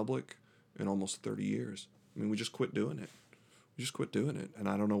to the public in almost 30 years. I mean, we just quit doing it. And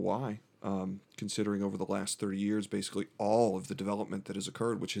I don't know why, considering over the last 30 years, basically all of the development that has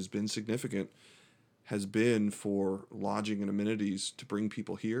occurred, which has been significant, has been for lodging and amenities to bring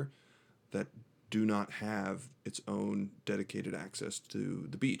people here that do not have its own dedicated access to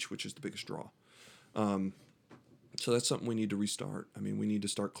the beach, which is the biggest draw. So that's something we need to restart. I mean, we need to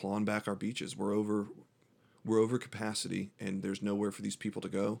start clawing back our beaches. We're over capacity, and there's nowhere for these people to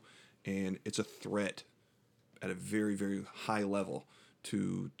go, and it's a threat at a very, very high level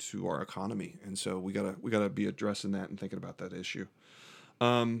to our economy. And so we gotta be addressing that and thinking about that issue.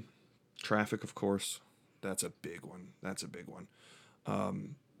 Traffic, of course, that's a big one.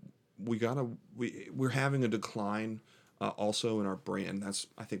 We're having a decline also in our brand. That's,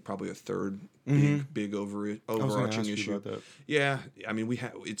 I think, probably a third big overarching issue. About that. Yeah, I mean,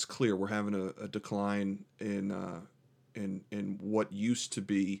 it's clear we're having a decline in what used to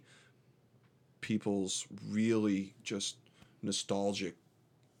be people's really just nostalgic.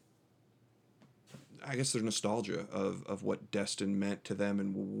 I guess their nostalgia of what Destin meant to them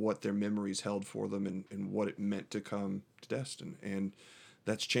and what their memories held for them and what it meant to come to Destin. And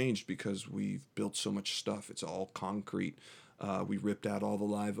that's changed because we've built so much stuff. It's all concrete. We ripped out all the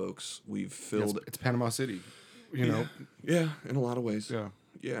live oaks. We've filled. It's Panama City, you know. Yeah, in a lot of ways. Yeah.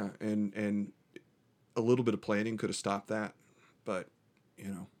 Yeah, and a little bit of planning could have stopped that, but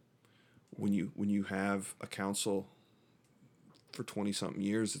when you have a council for 20-something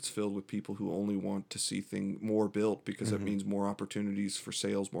years, it's filled with people who only want to see more built because that means more opportunities for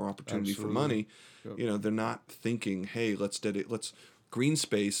sales, more opportunity for money. Yep. They're not thinking, hey, let's green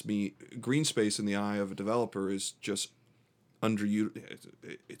space in the eye of a developer is just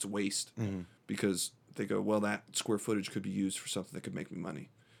it's waste because they go, well, that square footage could be used for something that could make me money.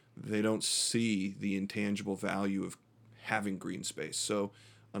 They don't see the intangible value of having green space. So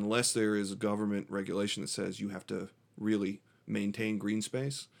unless there is a government regulation that says you have to really maintain green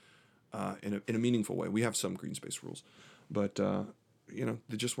space in a meaningful way, we have some green space rules, but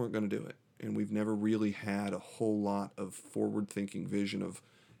they just weren't going to do it. And we've never really had a whole lot of forward-thinking vision of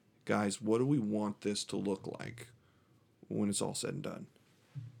guys, what do we want this to look like when it's all said and done?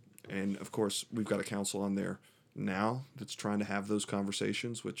 And of course, we've got a council on there now that's trying to have those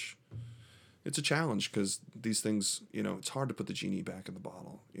conversations, which it's a challenge because these things, it's hard to put the genie back in the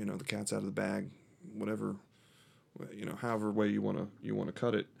bottle. The cat's out of the bag, whatever, however way you want to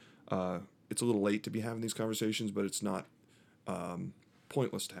cut it. It's a little late to be having these conversations, but it's not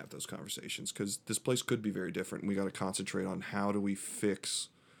pointless to have those conversations because this place could be very different. And we got to concentrate on how do we fix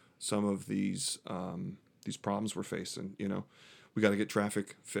some of these problems we're facing. We got to get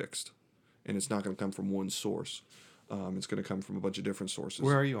traffic fixed, and it's not going to come from one source. It's going to come from a bunch of different sources.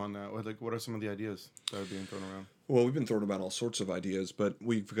 Where are you on that? What are some of the ideas that are being thrown around? Well, we've been throwing about all sorts of ideas, but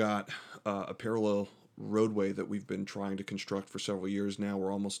we've got a parallel roadway that we've been trying to construct for several years now.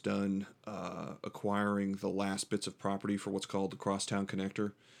 We're almost done acquiring the last bits of property for what's called the Crosstown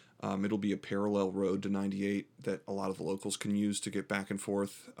Connector. It'll be a parallel road to 98 that a lot of the locals can use to get back and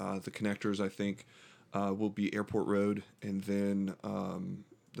forth. The connectors, I think, will be Airport Road and then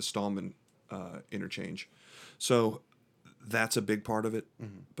the Stallman interchange. So that's a big part of it,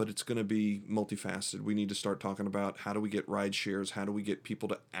 but it's going to be multifaceted. We need to start talking about how do we get ride shares, how do we get people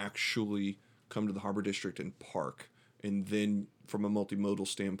to actually come to the Harbor District and park, and then from a multimodal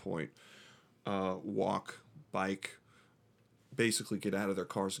standpoint, walk, bike, basically get out of their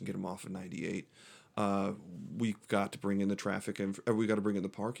cars and get them off of 98. We've got to bring in the we got to bring in the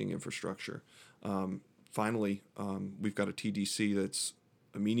parking infrastructure. Finally, we've got a TDC that's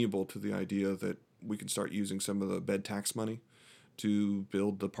amenable to the idea that we can start using some of the bed tax money to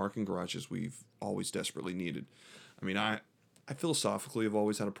build the parking garages we've always desperately needed. I mean, I philosophically have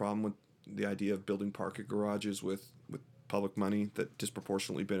always had a problem with the idea of building parking garages with public money that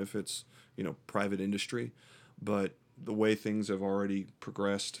disproportionately benefits, private industry. But the way things have already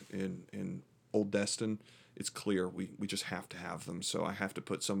progressed in Old Destin, it's clear we just have to have them. So I have to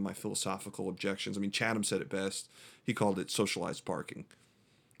put some of my philosophical objections. I mean, Chatham said it best. He called it socialized parking.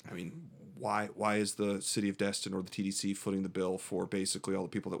 I mean, why is the city of Destin or the TDC footing the bill for basically all the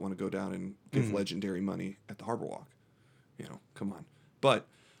people that want to go down and give legendary money at the Harbor Walk? Come on. But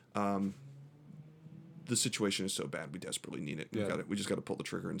the situation is so bad, we desperately need it. Yeah. We just got to pull the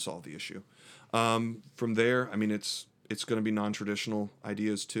trigger and solve the issue. From there, I mean, it's going to be non-traditional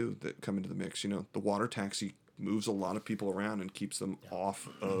ideas too that come into the mix. The water taxi moves a lot of people around and keeps them off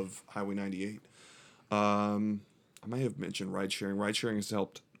of Highway 98. I might have mentioned ride sharing. Ride sharing has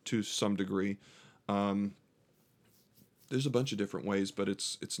helped to some degree. There's a bunch of different ways, but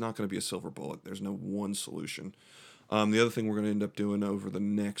it's not going to be a silver bullet. There's no one solution. The other thing we're going to end up doing over the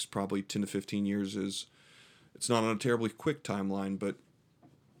next probably 10 to 15 years is, it's not on a terribly quick timeline, but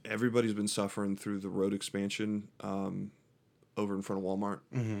everybody's been suffering through the road expansion over in front of Walmart.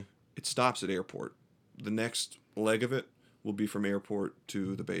 It stops at Airport. The next leg of it will be from Airport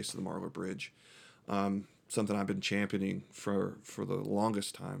to the base of the Marlar Bridge. Something I've been championing for the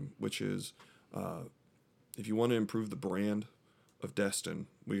longest time, which is if you want to improve the brand of Destin,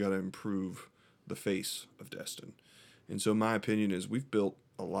 we got to improve the face of Destin. And so my opinion is we've built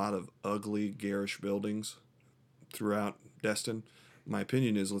a lot of ugly, garish buildings throughout Destin. My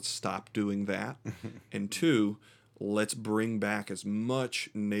opinion is let's stop doing that. And two, let's bring back as much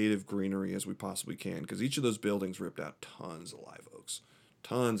native greenery as we possibly can, because each of those buildings ripped out tons of live oaks.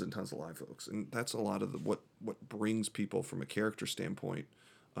 Tons and tons of live oaks. And that's a lot of what brings people from a character standpoint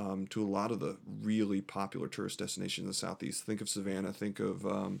to a lot of the really popular tourist destinations in the Southeast. Think of Savannah. Think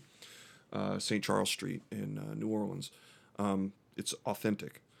of St. Charles Street in New Orleans. It's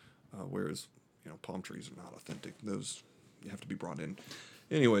authentic, whereas palm trees are not authentic. Those you have to be brought in.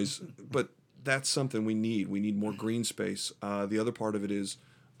 Anyways, but that's something we need. We need more green space. The other part of it is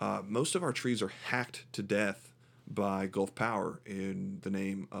most of our trees are hacked to death by Gulf Power in the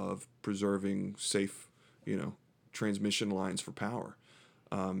name of preserving safe, transmission lines for power.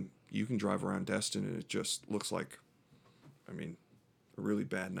 You can drive around Destin and it just looks like, a really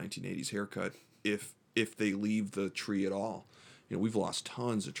bad 1980s haircut if they leave the tree at all. We've lost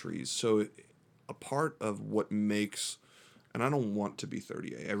tons of trees. So a part of what makes, and I don't want to be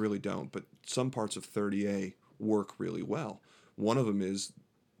 30A, I really don't, but some parts of 30A work really well. One of them is,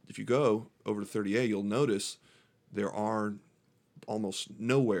 if you go over to 30A, you'll notice there's almost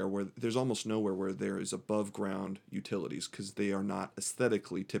nowhere where there is above ground utilities, because they are not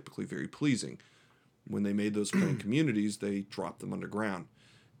aesthetically typically very pleasing. When they made those planned communities, they dropped them underground.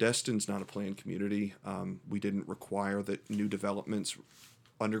 Destin's not a planned community. We didn't require that new developments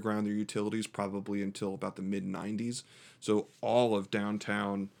underground their utilities probably until about the mid-90s. So all of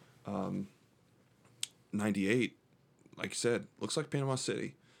downtown 98, like you said, looks like Panama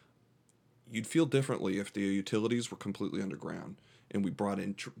City. You'd feel differently if the utilities were completely underground. and we brought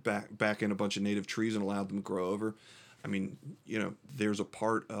in back in a bunch of native trees and allowed them to grow over. I mean, there's a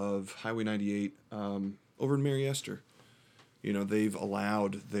part of Highway 98 over in Mariester. They've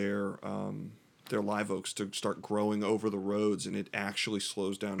allowed their live oaks to start growing over the roads, and it actually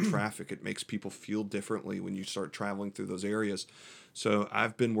slows down traffic. It makes people feel differently when you start traveling through those areas. So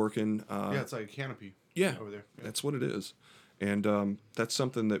I've been working. It's like a canopy. Yeah, over there. Yeah. That's what it is. And that's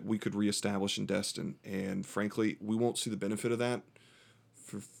something that we could reestablish in Destin. And frankly, we won't see the benefit of that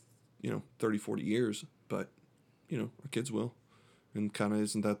for 30, 40 years, but our kids will. And kind of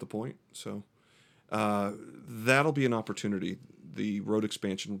isn't that the point? So that'll be an opportunity. The road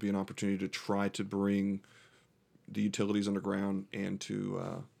expansion will be an opportunity to try to bring the utilities underground and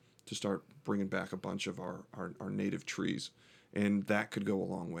to start bringing back a bunch of our native trees. And that could go a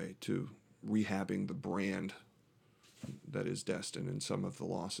long way to rehabbing the brand that is Destin and some of the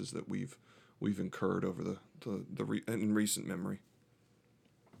losses that we've incurred over in recent memory.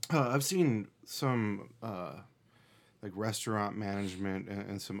 I've seen some like restaurant management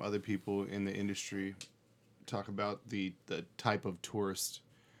and some other people in the industry talk about the type of tourist,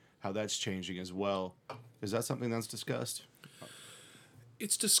 how that's changing as well. Is that something that's discussed?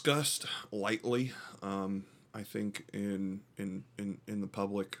 It's discussed lightly, I think, in the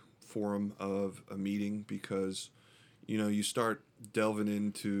public forum of a meeting, because you start delving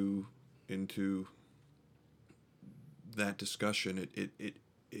into that discussion. It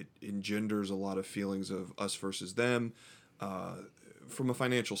engenders a lot of feelings of us versus them, from a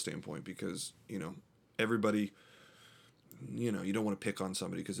financial standpoint, because everybody, you don't want to pick on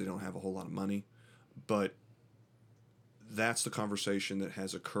somebody because they don't have a whole lot of money, but that's the conversation that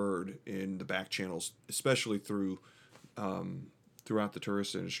has occurred in the back channels, especially throughout the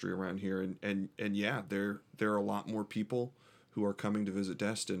tourist industry around here. And yeah, there are a lot more people who are coming to visit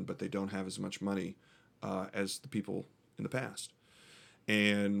Destin, but they don't have as much money as the people in the past.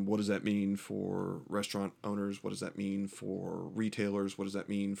 And what does that mean for restaurant owners? What does that mean for retailers? What does that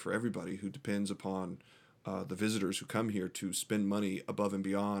mean for everybody who depends upon the visitors who come here to spend money above and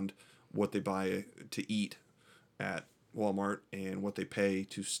beyond what they buy to eat at Walmart and what they pay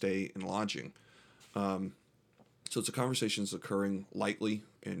to stay in lodging? So it's a conversation that's occurring lightly,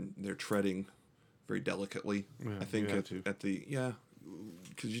 and they're treading very delicately. Yeah, I think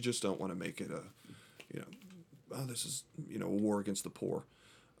because you just don't want to make it this is a war against the poor.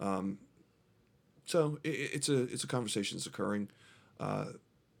 So it's a conversation that's occurring.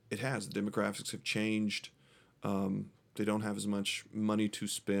 It has. The demographics have changed. They don't have as much money to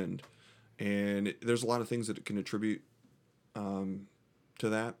spend, and there's a lot of things that it can attribute to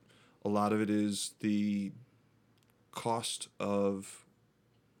that. A lot of it is the cost of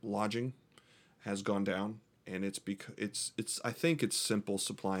lodging has gone down, and it's I think it's simple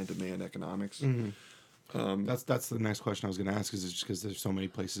supply and demand economics. Mm-hmm. That's the next question I was going to ask. Is it just because there's so many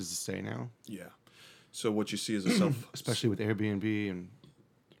places to stay now? Yeah. So what you see is especially with Airbnb and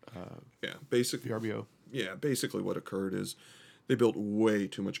basically VRBO. Yeah, basically what occurred is they built way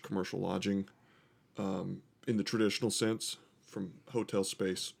too much commercial lodging in the traditional sense, from hotel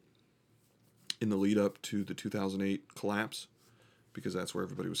space, in the lead up to the 2008 collapse, because that's where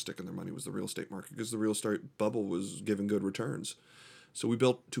everybody was sticking their money, was the real estate market, because the real estate bubble was giving good returns. So we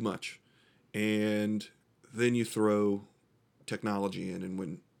built too much. And then you throw technology in, and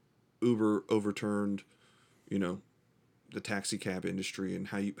when Uber overturned, the taxi cab industry and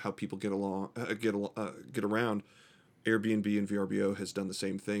how people get around, Airbnb and VRBO has done the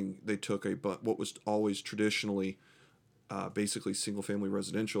same thing. They took what was always traditionally basically single-family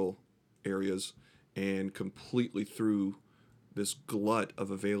residential areas and completely threw this glut of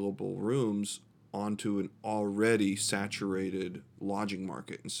available rooms onto an already saturated lodging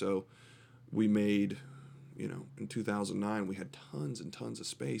market. And so we made, in 2009, we had tons and tons of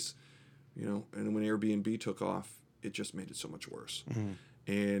space, and when Airbnb took off, it just made it so much worse. Mm-hmm.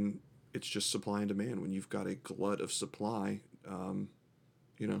 And it's just supply and demand. When you've got a glut of supply,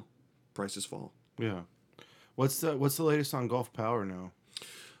 prices fall. Yeah. What's the latest on Gulf Power now?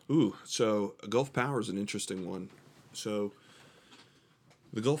 So Gulf Power is an interesting one. So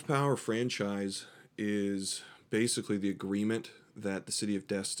the Gulf Power franchise is basically the agreement that the city of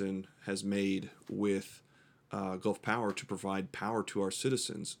Destin has made with Gulf Power to provide power to our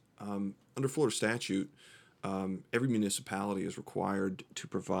citizens. Under Florida statute, every municipality is required to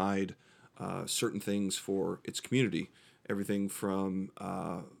provide certain things for its community. Everything from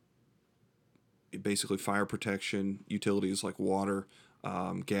basically fire protection, utilities like water,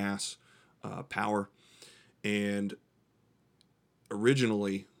 gas, power. And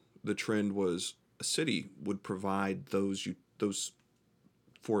originally, the trend was a city would provide those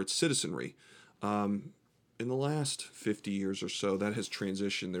for its citizenry. in the last 50 years or so, that has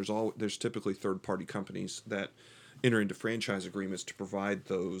transitioned. There's typically third-party companies that enter into franchise agreements to provide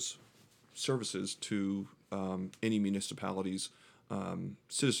those services to any municipality's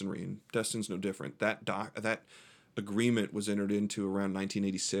citizenry, and Destin's no different. That agreement was entered into around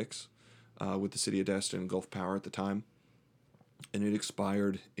 1986 with the city of Destin and Gulf Power at the time, and it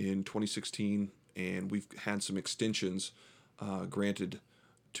expired in 2016. And we've had some extensions granted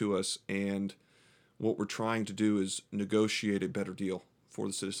to us, and what we're trying to do is negotiate a better deal for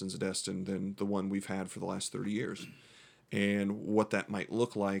the citizens of Destin than the one we've had for the last 30 years. And what that might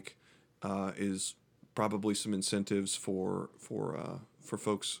look like is probably some incentives for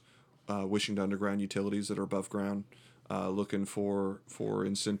folks wishing to underground utilities that are above ground, looking for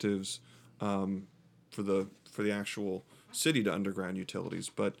incentives for the actual city to underground utilities.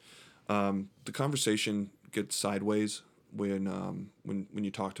 But the conversation gets sideways when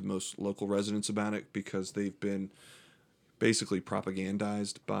you talk to most local residents about it, because they've been basically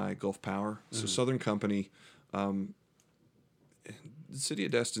propagandized by Gulf Power. So Southern Company, the city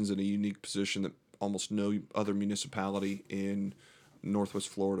of Destin's in a unique position that almost no other municipality in Northwest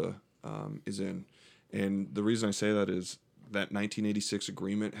Florida is in. And the reason I say that is that 1986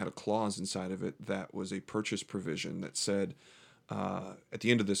 agreement had a clause inside of it that was a purchase provision that said, at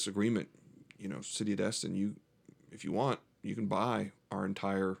the end of this agreement, City of Destin, if you want, you can buy our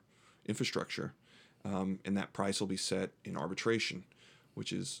entire infrastructure, and that price will be set in arbitration,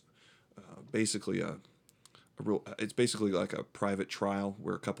 which is basically it's basically like a private trial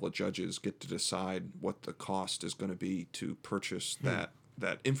where a couple of judges get to decide what the cost is going to be to purchase that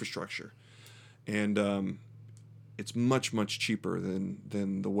infrastructure, and it's much, much cheaper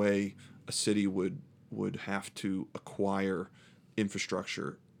than the way a city would have to acquire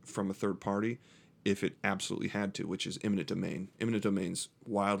infrastructure from a third party if it absolutely had to, which is eminent domain. Eminent domain's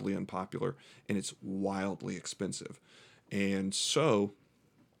wildly unpopular, and it's wildly expensive. And so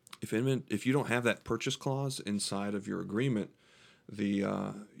if you don't have that purchase clause inside of your agreement,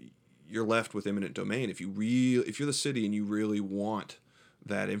 you're left with eminent domain. If you're the city and you really want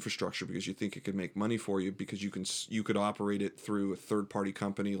that infrastructure because you think it could make money for you, because you could operate it through a third party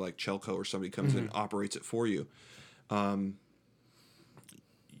company like Chelco, or somebody comes in and operates it for you,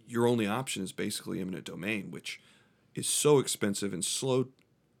 your only option is basically eminent domain, which is so expensive and slow.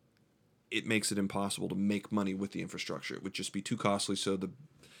 It makes it impossible to make money with the infrastructure. It would just be too costly. So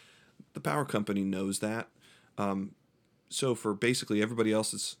the power company knows that. So for basically everybody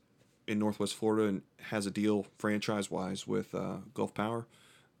else that's in Northwest Florida and has a deal franchise-wise with Gulf Power,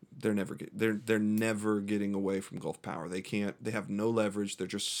 they're never getting away from Gulf Power. They can't. They have no leverage. They're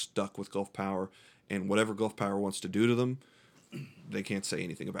just stuck with Gulf Power, and whatever Gulf Power wants to do to them, they can't say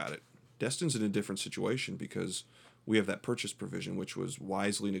anything about it. Destin's in a different situation because we have that purchase provision, which was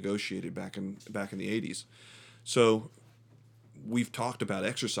wisely negotiated back in the 80s. So we've talked about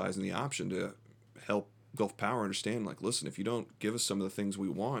exercising the option to help Gulf Power understand, like, listen, if you don't give us some of the things we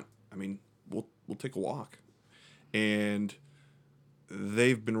want, I mean, we'll take a walk. And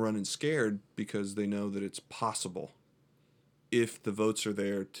they've been running scared because they know that it's possible. If the votes are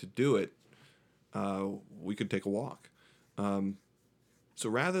there to do it, we could take a walk. So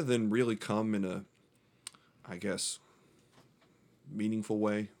rather than really come in a, I guess, meaningful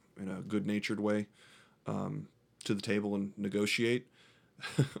way, in a good-natured way, to the table and negotiate,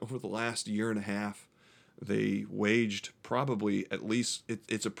 over the last year and a half, they waged probably at least,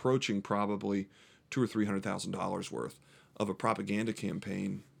 it's approaching probably $200,000 or $300,000 worth of a propaganda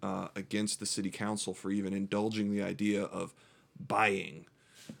campaign against the city council for even indulging the idea of buying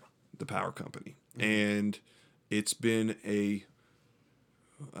the power company. And it's been a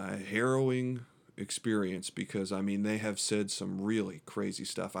harrowing experience because, I mean, they have said some really crazy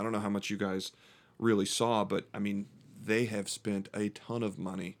stuff. I don't know how much you guys really saw, but, I mean, they have spent a ton of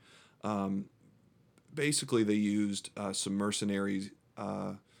money. Basically, they used some mercenaries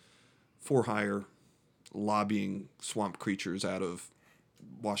for hire, lobbying swamp creatures out of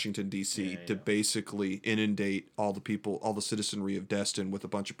Washington, D.C. to basically inundate all the people, all the citizenry of Destin with a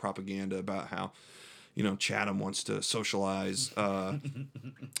bunch of propaganda about how, Chatham wants to socialize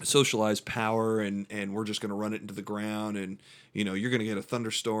power, and we're just going to run it into the ground, and, you're going to get a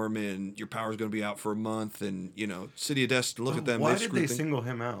thunderstorm, and your power's going to be out for a month, and, City of Destin, look at them. Why did they single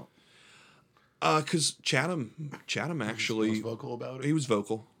him out? Because Chatham actually was vocal about it. He was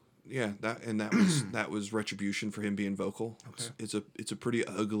vocal, yeah. That was retribution for him being vocal. Okay. It's a pretty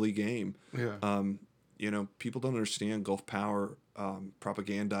ugly game. Yeah. People don't understand. Gulf Power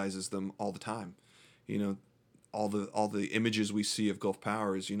propagandizes them all the time. All the images we see of Gulf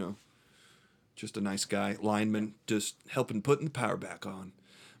Power is just a nice guy, lineman, just helping putting the power back on.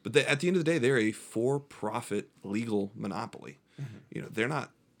 But at the end of the day, they're a for-profit legal monopoly. You know, they're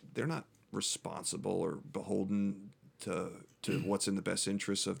not responsible or beholden to what's in the best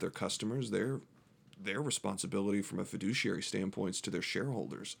interests of their customers. Their responsibility from a fiduciary standpoint is to their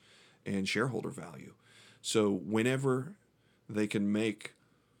shareholders and shareholder value. So whenever they can make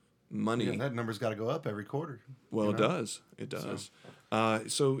money, Yeah, that number's got to go up every quarter. well, you it know? does. It does.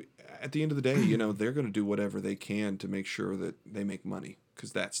 So at the end of the day, you know, they're going to do whatever they can to make sure that they make money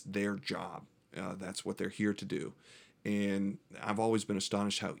because that's their job. That's what they're here to do. And I've always been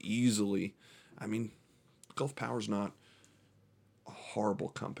astonished how easily, I mean, Gulf Power's not a horrible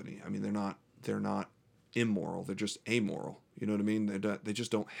company. I mean, they're not immoral. They're just amoral. You know what I mean? They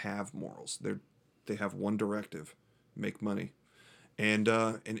just don't have morals. They have one directive: make money. And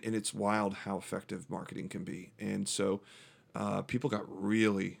it's wild how effective marketing can be. And so people got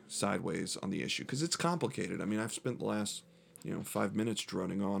really sideways on the issue because it's complicated. I mean, I've spent the last 5 minutes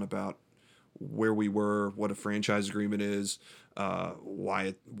droning on about where we were, what a franchise agreement is,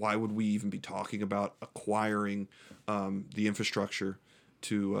 why would we even be talking about acquiring the infrastructure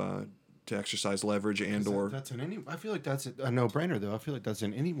to exercise leverage or I feel like that's a no-brainer though. I feel like that's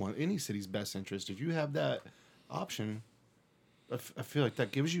in any city's best interest. If you have that option, I feel like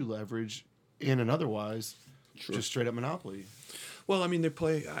that gives you leverage in an otherwise just straight up monopoly. Well, I mean,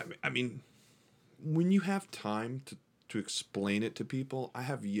 I mean, when you have time to explain it to people, I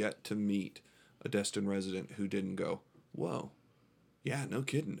have yet to meet a Destin resident who didn't go, whoa, yeah, no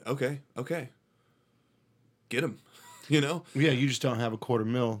kidding. Okay. Get him, Yeah, you just don't have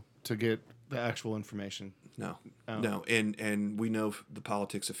 $250,000 to get the actual information. No. And we know the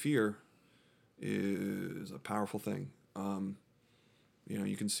politics of fear is a powerful thing.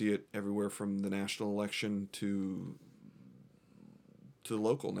 You can see it everywhere from the national election to the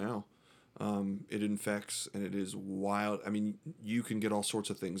local now. It infects and it is wild. I mean, you can get all sorts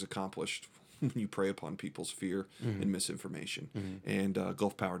of things accomplished when you prey upon people's fear and misinformation. And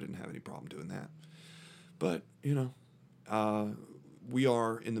Gulf Power didn't have any problem doing that. But, we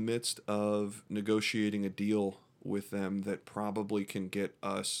are in the midst of negotiating a deal with them that probably can get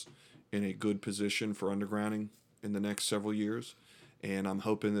us in a good position for undergrounding in the next several years. And I'm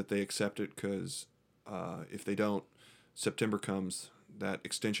hoping that they accept it because if they don't, September comes, that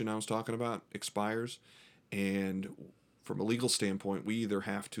extension I was talking about expires. And from a legal standpoint, we either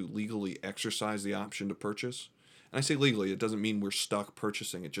have to legally exercise the option to purchase. And I say legally, it doesn't mean we're stuck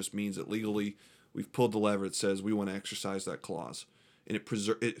purchasing. It just means that legally we've pulled the lever that says we want to exercise that clause. And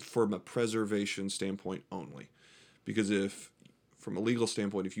it from a preservation standpoint only. Because from a legal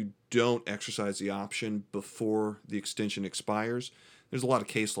standpoint, if you don't exercise the option before the extension expires, there's a lot of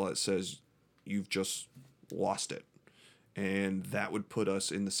case law that says you've just lost it. And that would put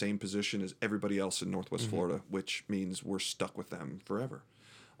us in the same position as everybody else in Northwest Florida, which means we're stuck with them forever.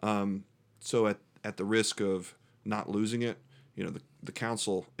 So at the risk of not losing it, the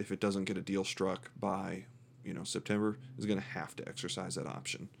council, if it doesn't get a deal struck by September, is going to have to exercise that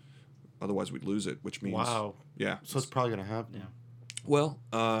option. Otherwise, we'd lose it, which means yeah. So it's probably going to happen. Yeah. Well,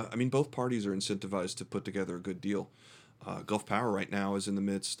 I mean, both parties are incentivized to put together a good deal. Gulf Power right now is in the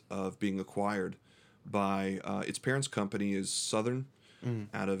midst of being acquired by its parents' company is Southern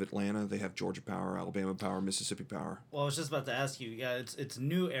out of Atlanta. They have Georgia Power, Alabama Power, Mississippi Power. Well, I was just about to ask you. Yeah, it's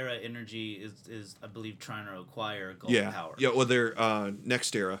New Era Energy is I believe trying to acquire Gulf Power. Yeah. Well, they're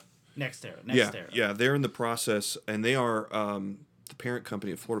Next Era. Next Era. Yeah. They're in the process, and they are the parent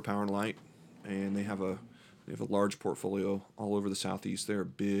company of Florida Power and Light, and they have a large portfolio all over the Southeast. They're a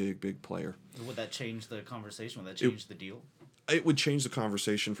big player. Would that change the conversation? Would that change the deal? It would change the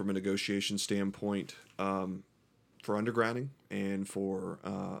conversation from a negotiation standpoint for undergrounding and for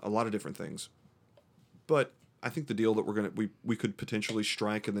a lot of different things. But I think the deal that we could potentially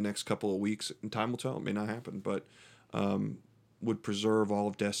strike in the next couple of weeks, and time will tell, it may not happen, but would preserve all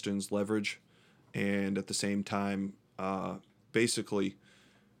of Destin's leverage and at the same time basically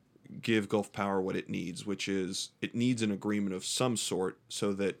give Gulf Power what it needs, which is it needs an agreement of some sort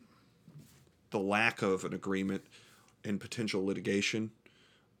so that the lack of an agreement and potential litigation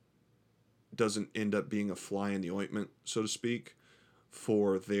doesn't end up being a fly in the ointment, so to speak,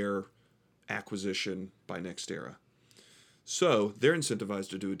 for their acquisition by NextEra. So they're incentivized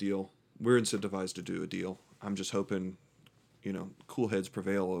to do a deal. We're incentivized to do a deal. I'm just hoping, cool heads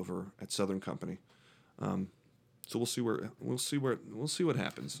prevail over at Southern Company. So we'll see what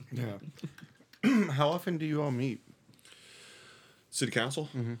happens. Yeah. How often do you all meet? City Council?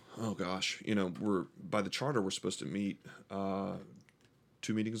 Mm-hmm. Oh gosh, we're by the charter we're supposed to meet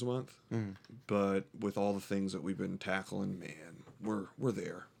 2 meetings a month, but with all the things that we've been tackling, man, we're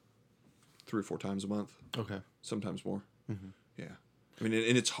there 3 or 4 times a month. Okay, sometimes more. Mm-hmm. Yeah. I mean,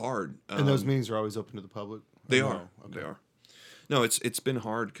 and it's hard. And those meetings are always open to the public? They Or are. no? Okay. They are. No, it's been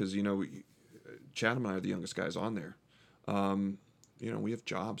hard because, Chatham and I are the youngest guys on there. We have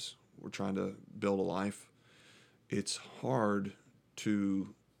jobs. We're trying to build a life. It's hard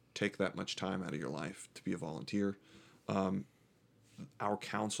to take that much time out of your life to be a volunteer. Our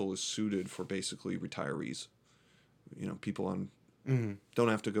council is suited for basically retirees. People don't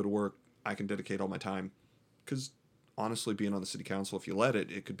have to go to work. I can dedicate all my time. Because honestly, being on the city council, if you let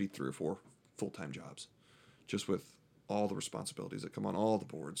it could be 3 or 4 full-time jobs. Just with all the responsibilities that come on all the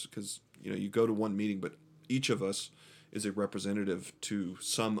boards. Because, you go to one meeting, but each of us is a representative to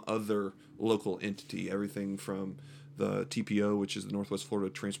some other local entity. Everything from the TPO, which is the Northwest Florida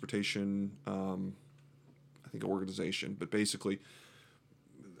Transportation, organization. But basically,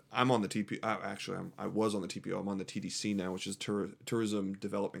 I'm on the TPO. I was on the TPO. I'm on the TDC now, which is Tourism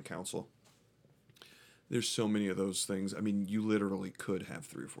Development Council. There's so many of those things. I mean, you literally could have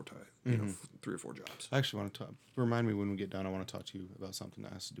 3 or 4 times, 3 or 4 jobs. I actually want to talk. Remind me when we get done. I want to talk to you about something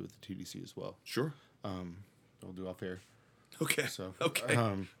that has to do with the TDC as well. Sure. We'll do off air. Okay. So okay.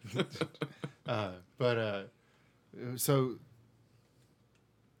 So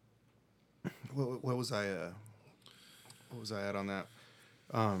what was I? What was I at on that?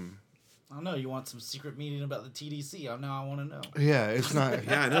 I don't know. You want some secret meeting about the TDC? Now I want to know. Yeah, it's not.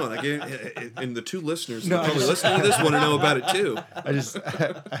 Yeah, I know. And the 2 listeners that are probably listening to this want to know about it too.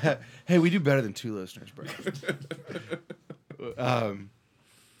 Hey, we do better than 2 listeners, bro.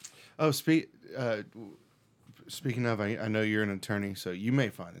 Speaking of, I know you're an attorney, so you may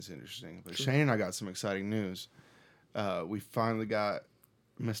find this interesting. But Shane and I got some exciting news. We finally got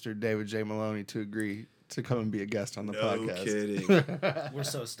Mr. David J. Maloney to agree to come and be a guest on the podcast. No kidding. We're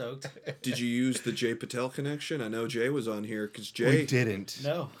so stoked. Did you use the Jay Patel connection? I know Jay was on here because Jay... We didn't.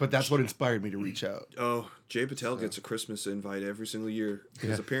 No. But that's what inspired me to reach out. Oh, Jay Patel gets a Christmas invite every single year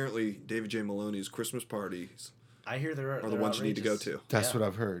because apparently David J. Maloney's Christmas parties I hear they're the ones you need to go outrageous. to. That's what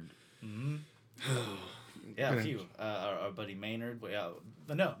I've heard. Mm-hmm. Yeah, a few. Our buddy Maynard.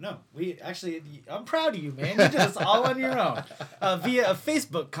 No. We actually, I'm proud of you, man. You did this all on your own via a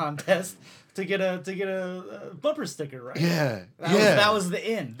Facebook contest to get a bumper sticker, right? Yeah, that was the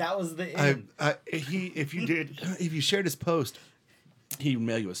end. That was the end. If you shared his post, he'd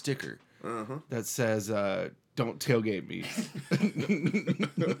mail you a sticker that says "Don't tailgate me."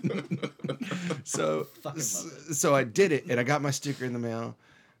 So I did it, and I got my sticker in the mail,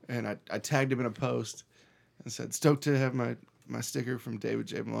 and I tagged him in a post and said, "Stoked to have my sticker from David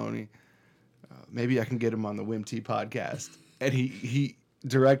J. Maloney. Maybe I can get him on the WIMT podcast." And he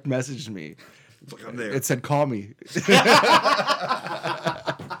direct messaged me. It's like, I'm there. It said, "Call me."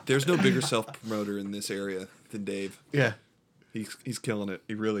 There's no bigger self-promoter in this area than Dave. Yeah. He's killing it.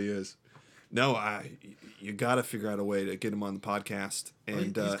 He really is. No, you got to figure out a way to get him on the podcast.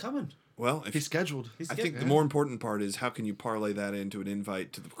 And he's coming. Well, He's scheduled. I think the more important part is how can you parlay that into an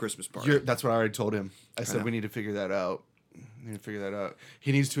invite to the Christmas party? That's what I already told him. I said we need to figure that out.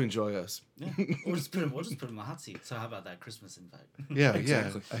 He needs to enjoy us. Yeah. We'll just put him on the hot seat. So how about that Christmas invite? Yeah,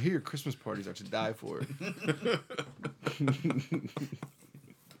 Exactly. I hear your Christmas parties are to die for.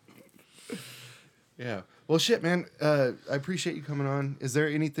 Yeah. Well, shit, man. I appreciate you coming on. Is there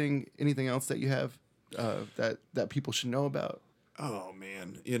anything else that you have that people should know about? Oh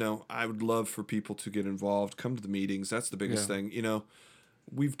man, I would love for people to get involved. Come to the meetings. That's the biggest thing.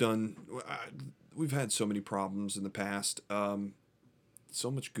 We've had so many problems in the past.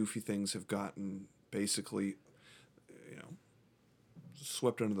 So much goofy things have gotten basically,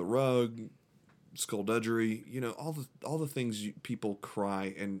 swept under the rug, skullduggery. All the things people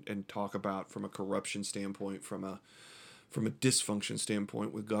cry and talk about from a corruption standpoint, from a dysfunction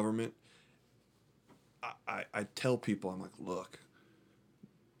standpoint with government. I tell people, I'm like, look,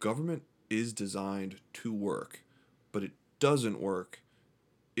 government is designed to work, but it doesn't work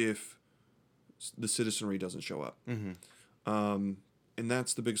if the citizenry doesn't show up. Mm-hmm. And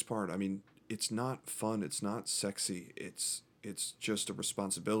that's the biggest part. I mean, it's not fun. It's not sexy. It's just a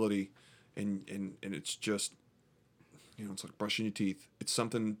responsibility, and it's just, it's like brushing your teeth. It's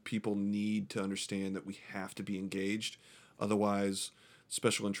something people need to understand that we have to be engaged. Otherwise,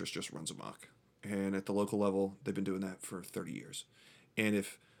 special interest just runs amok. And at the local level, they've been doing that for 30 years. And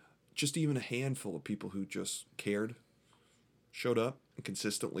if just even a handful of people who just cared showed up and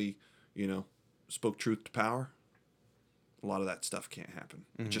consistently, spoke truth to power, a lot of that stuff can't happen.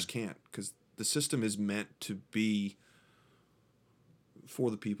 Mm-hmm. It just can't, because the system is meant to be for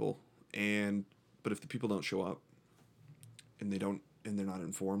the people. But if the people don't show up and they're not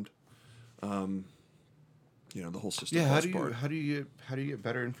informed, the whole system falls apart. How do you get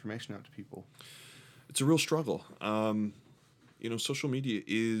better information out to people? It's a real struggle. social media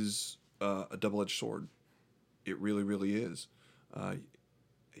is a double-edged sword. It really, really is.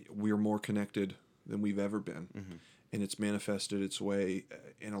 We're more connected than we've ever been, and it's manifested its way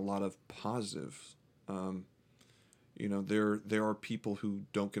in a lot of positives. There are people who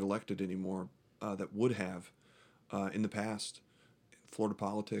don't get elected anymore that would have in the past. Florida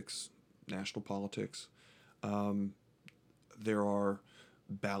politics, national politics. There are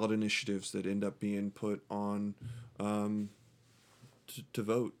ballot initiatives that end up being put on to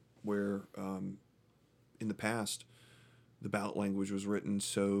vote where in the past the ballot language was written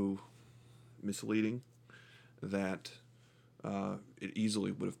so misleading that it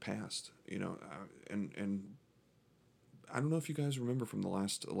easily would have passed. And I don't know if you guys remember from the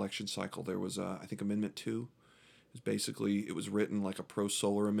last election cycle, there was I think Amendment 2. It was written like a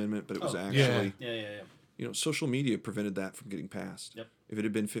pro-solar amendment, but it was actually... Yeah. Social media prevented that from getting passed. Yep. If it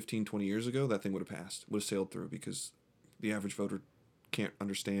had been 15, 20 years ago, that thing would have passed, would have sailed through, because the average voter can't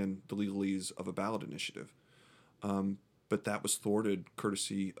understand the legalese of a ballot initiative. But that was thwarted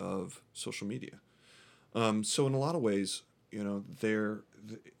courtesy of social media. So in a lot of ways, it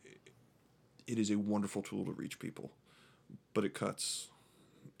is a wonderful tool to reach people, but it cuts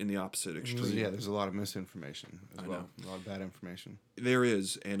in the opposite extreme. Yeah, there's a lot of misinformation as well. know. A lot of bad information. There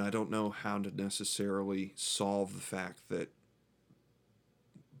is, and I don't know how to necessarily solve the fact that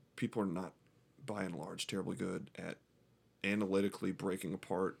people are not, by and large, terribly good at analytically breaking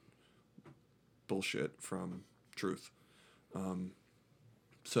apart bullshit from truth.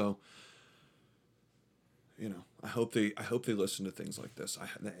 So, I hope they listen to things like this.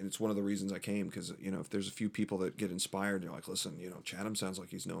 And it's one of the reasons I came, because if there's a few people that get inspired, you're like, listen, Chatham sounds like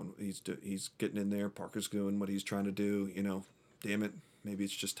he's getting in there. Parker's doing what he's trying to do. Damn it, maybe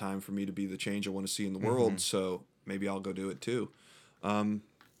it's just time for me to be the change I want to see in the world. So maybe I'll go do it too.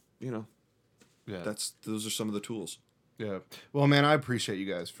 Yeah. Those are some of the tools. Yeah. Well, man, I appreciate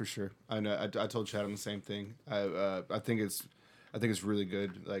you guys for sure. I know. I told Chatham the same thing. I think it's really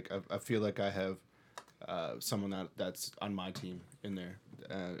good. Like I feel like I have someone that's on my team in there,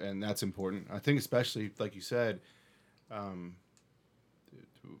 and that's important. I think especially like you said,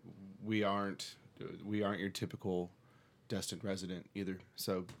 we aren't your typical Destin resident either.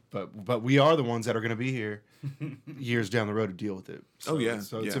 So, but we are the ones that are going to be here years down the road to deal with it. So,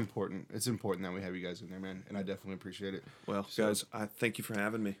 it's important. It's important that we have you guys in there, man, and I definitely appreciate it. Well, guys, I thank you for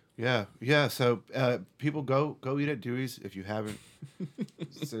having me. Yeah. So, people go eat at Dewey's if you haven't.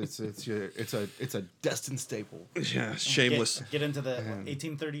 It's a Destin staple. Yeah, shameless. Get into the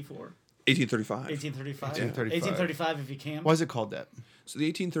 1834. 1835. 1835. 1835. 1835 if you can. Why is it called that? So the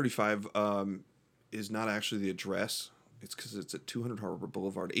 1835 is not actually the address. It's because it's at 200 Harbor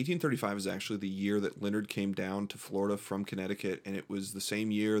Boulevard. 1835 is actually the year that Leonard came down to Florida from Connecticut, and it was the same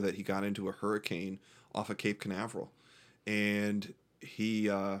year that he got into a hurricane off of Cape Canaveral, and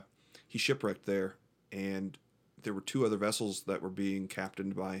he shipwrecked there, and there were two other vessels that were being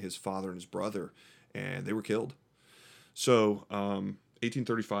captained by his father and his brother, and they were killed. So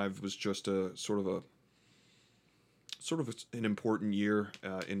 1835 was just a sort of an important year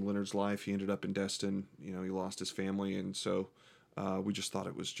in Leonard's life. He ended up in Destin. He lost his family, and so we just thought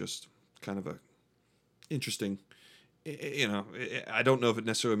it was just kind of a interesting. I don't know if it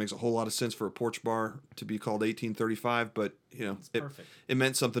necessarily makes a whole lot of sense for a porch bar to be called 1835, but it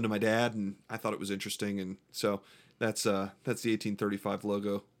meant something to my dad, and I thought it was interesting, and so that's the 1835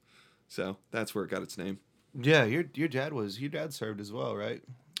 logo. So that's where it got its name. Yeah, your dad served as well, right?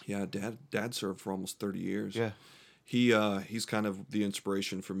 Yeah, dad served for almost 30 years. Yeah. He's kind of the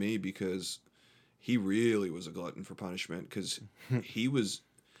inspiration for me, because he really was a glutton for punishment, because he was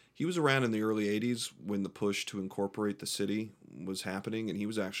around in the early 80s when the push to incorporate the city was happening, and he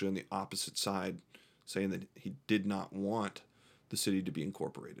was actually on the opposite side, saying that he did not want the city to be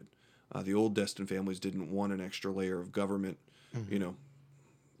incorporated. The old Destin families didn't want an extra layer of government, being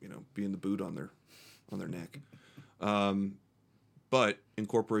the boot on their neck. But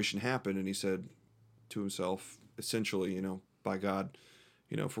incorporation happened, and he said to himself, essentially, by God,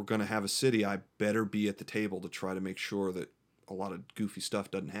 if we're going to have a city, I better be at the table to try to make sure that a lot of goofy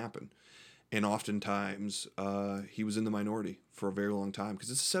stuff doesn't happen. And oftentimes, he was in the minority for a very long time, because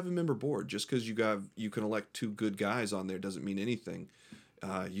it's a 7-member board. Just because you can elect 2 good guys on there doesn't mean anything,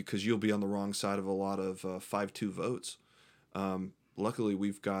 because you'll be on the wrong side of a lot of 5-2 votes. Luckily,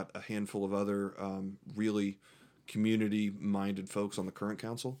 we've got a handful of other really community-minded folks on the current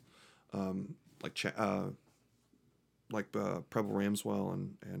council, like Preble Ramswell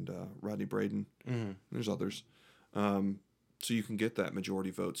and Rodney Braden. Mm-hmm. There's others. So you can get that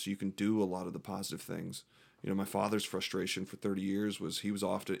majority vote, so you can do a lot of the positive things. My father's frustration for 30 years was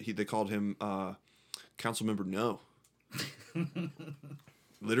they called him Council Member No.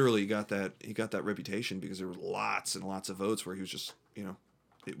 Literally, he got that reputation because there were lots and lots of votes where he was just,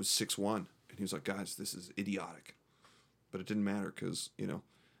 it was 6-1, and he was like, guys, this is idiotic, but it didn't matter because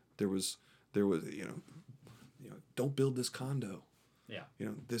there was don't build this condo. Yeah.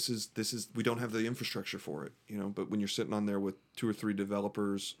 This is we don't have the infrastructure for it. But when you're sitting on there with 2 or 3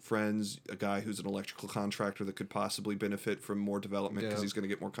 developers, friends, a guy who's an electrical contractor that could possibly benefit from more development because he's going to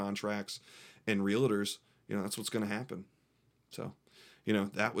get more contracts, and realtors, that's what's going to happen. So,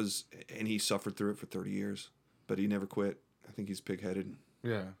 that was, and he suffered through it for 30 years, but he never quit. I think he's pig-headed.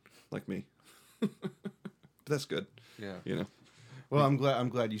 Yeah. Like me. But that's good. Yeah. Well, I'm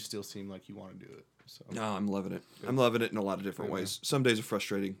glad you still seem like you want to do it. So. No, I'm loving it. I'm loving it in a lot of different ways. Some days are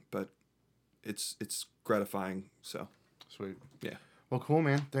frustrating, but it's gratifying. So sweet. Yeah. Well, cool,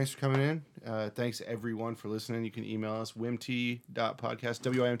 man. Thanks for coming in. Thanks everyone for listening. You can email us wimty.podcast,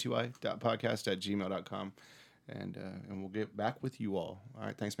 wimty.podcast@gmail.com, and we'll get back with you all. All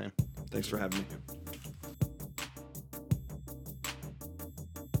right. Thanks, man. Thanks for having me.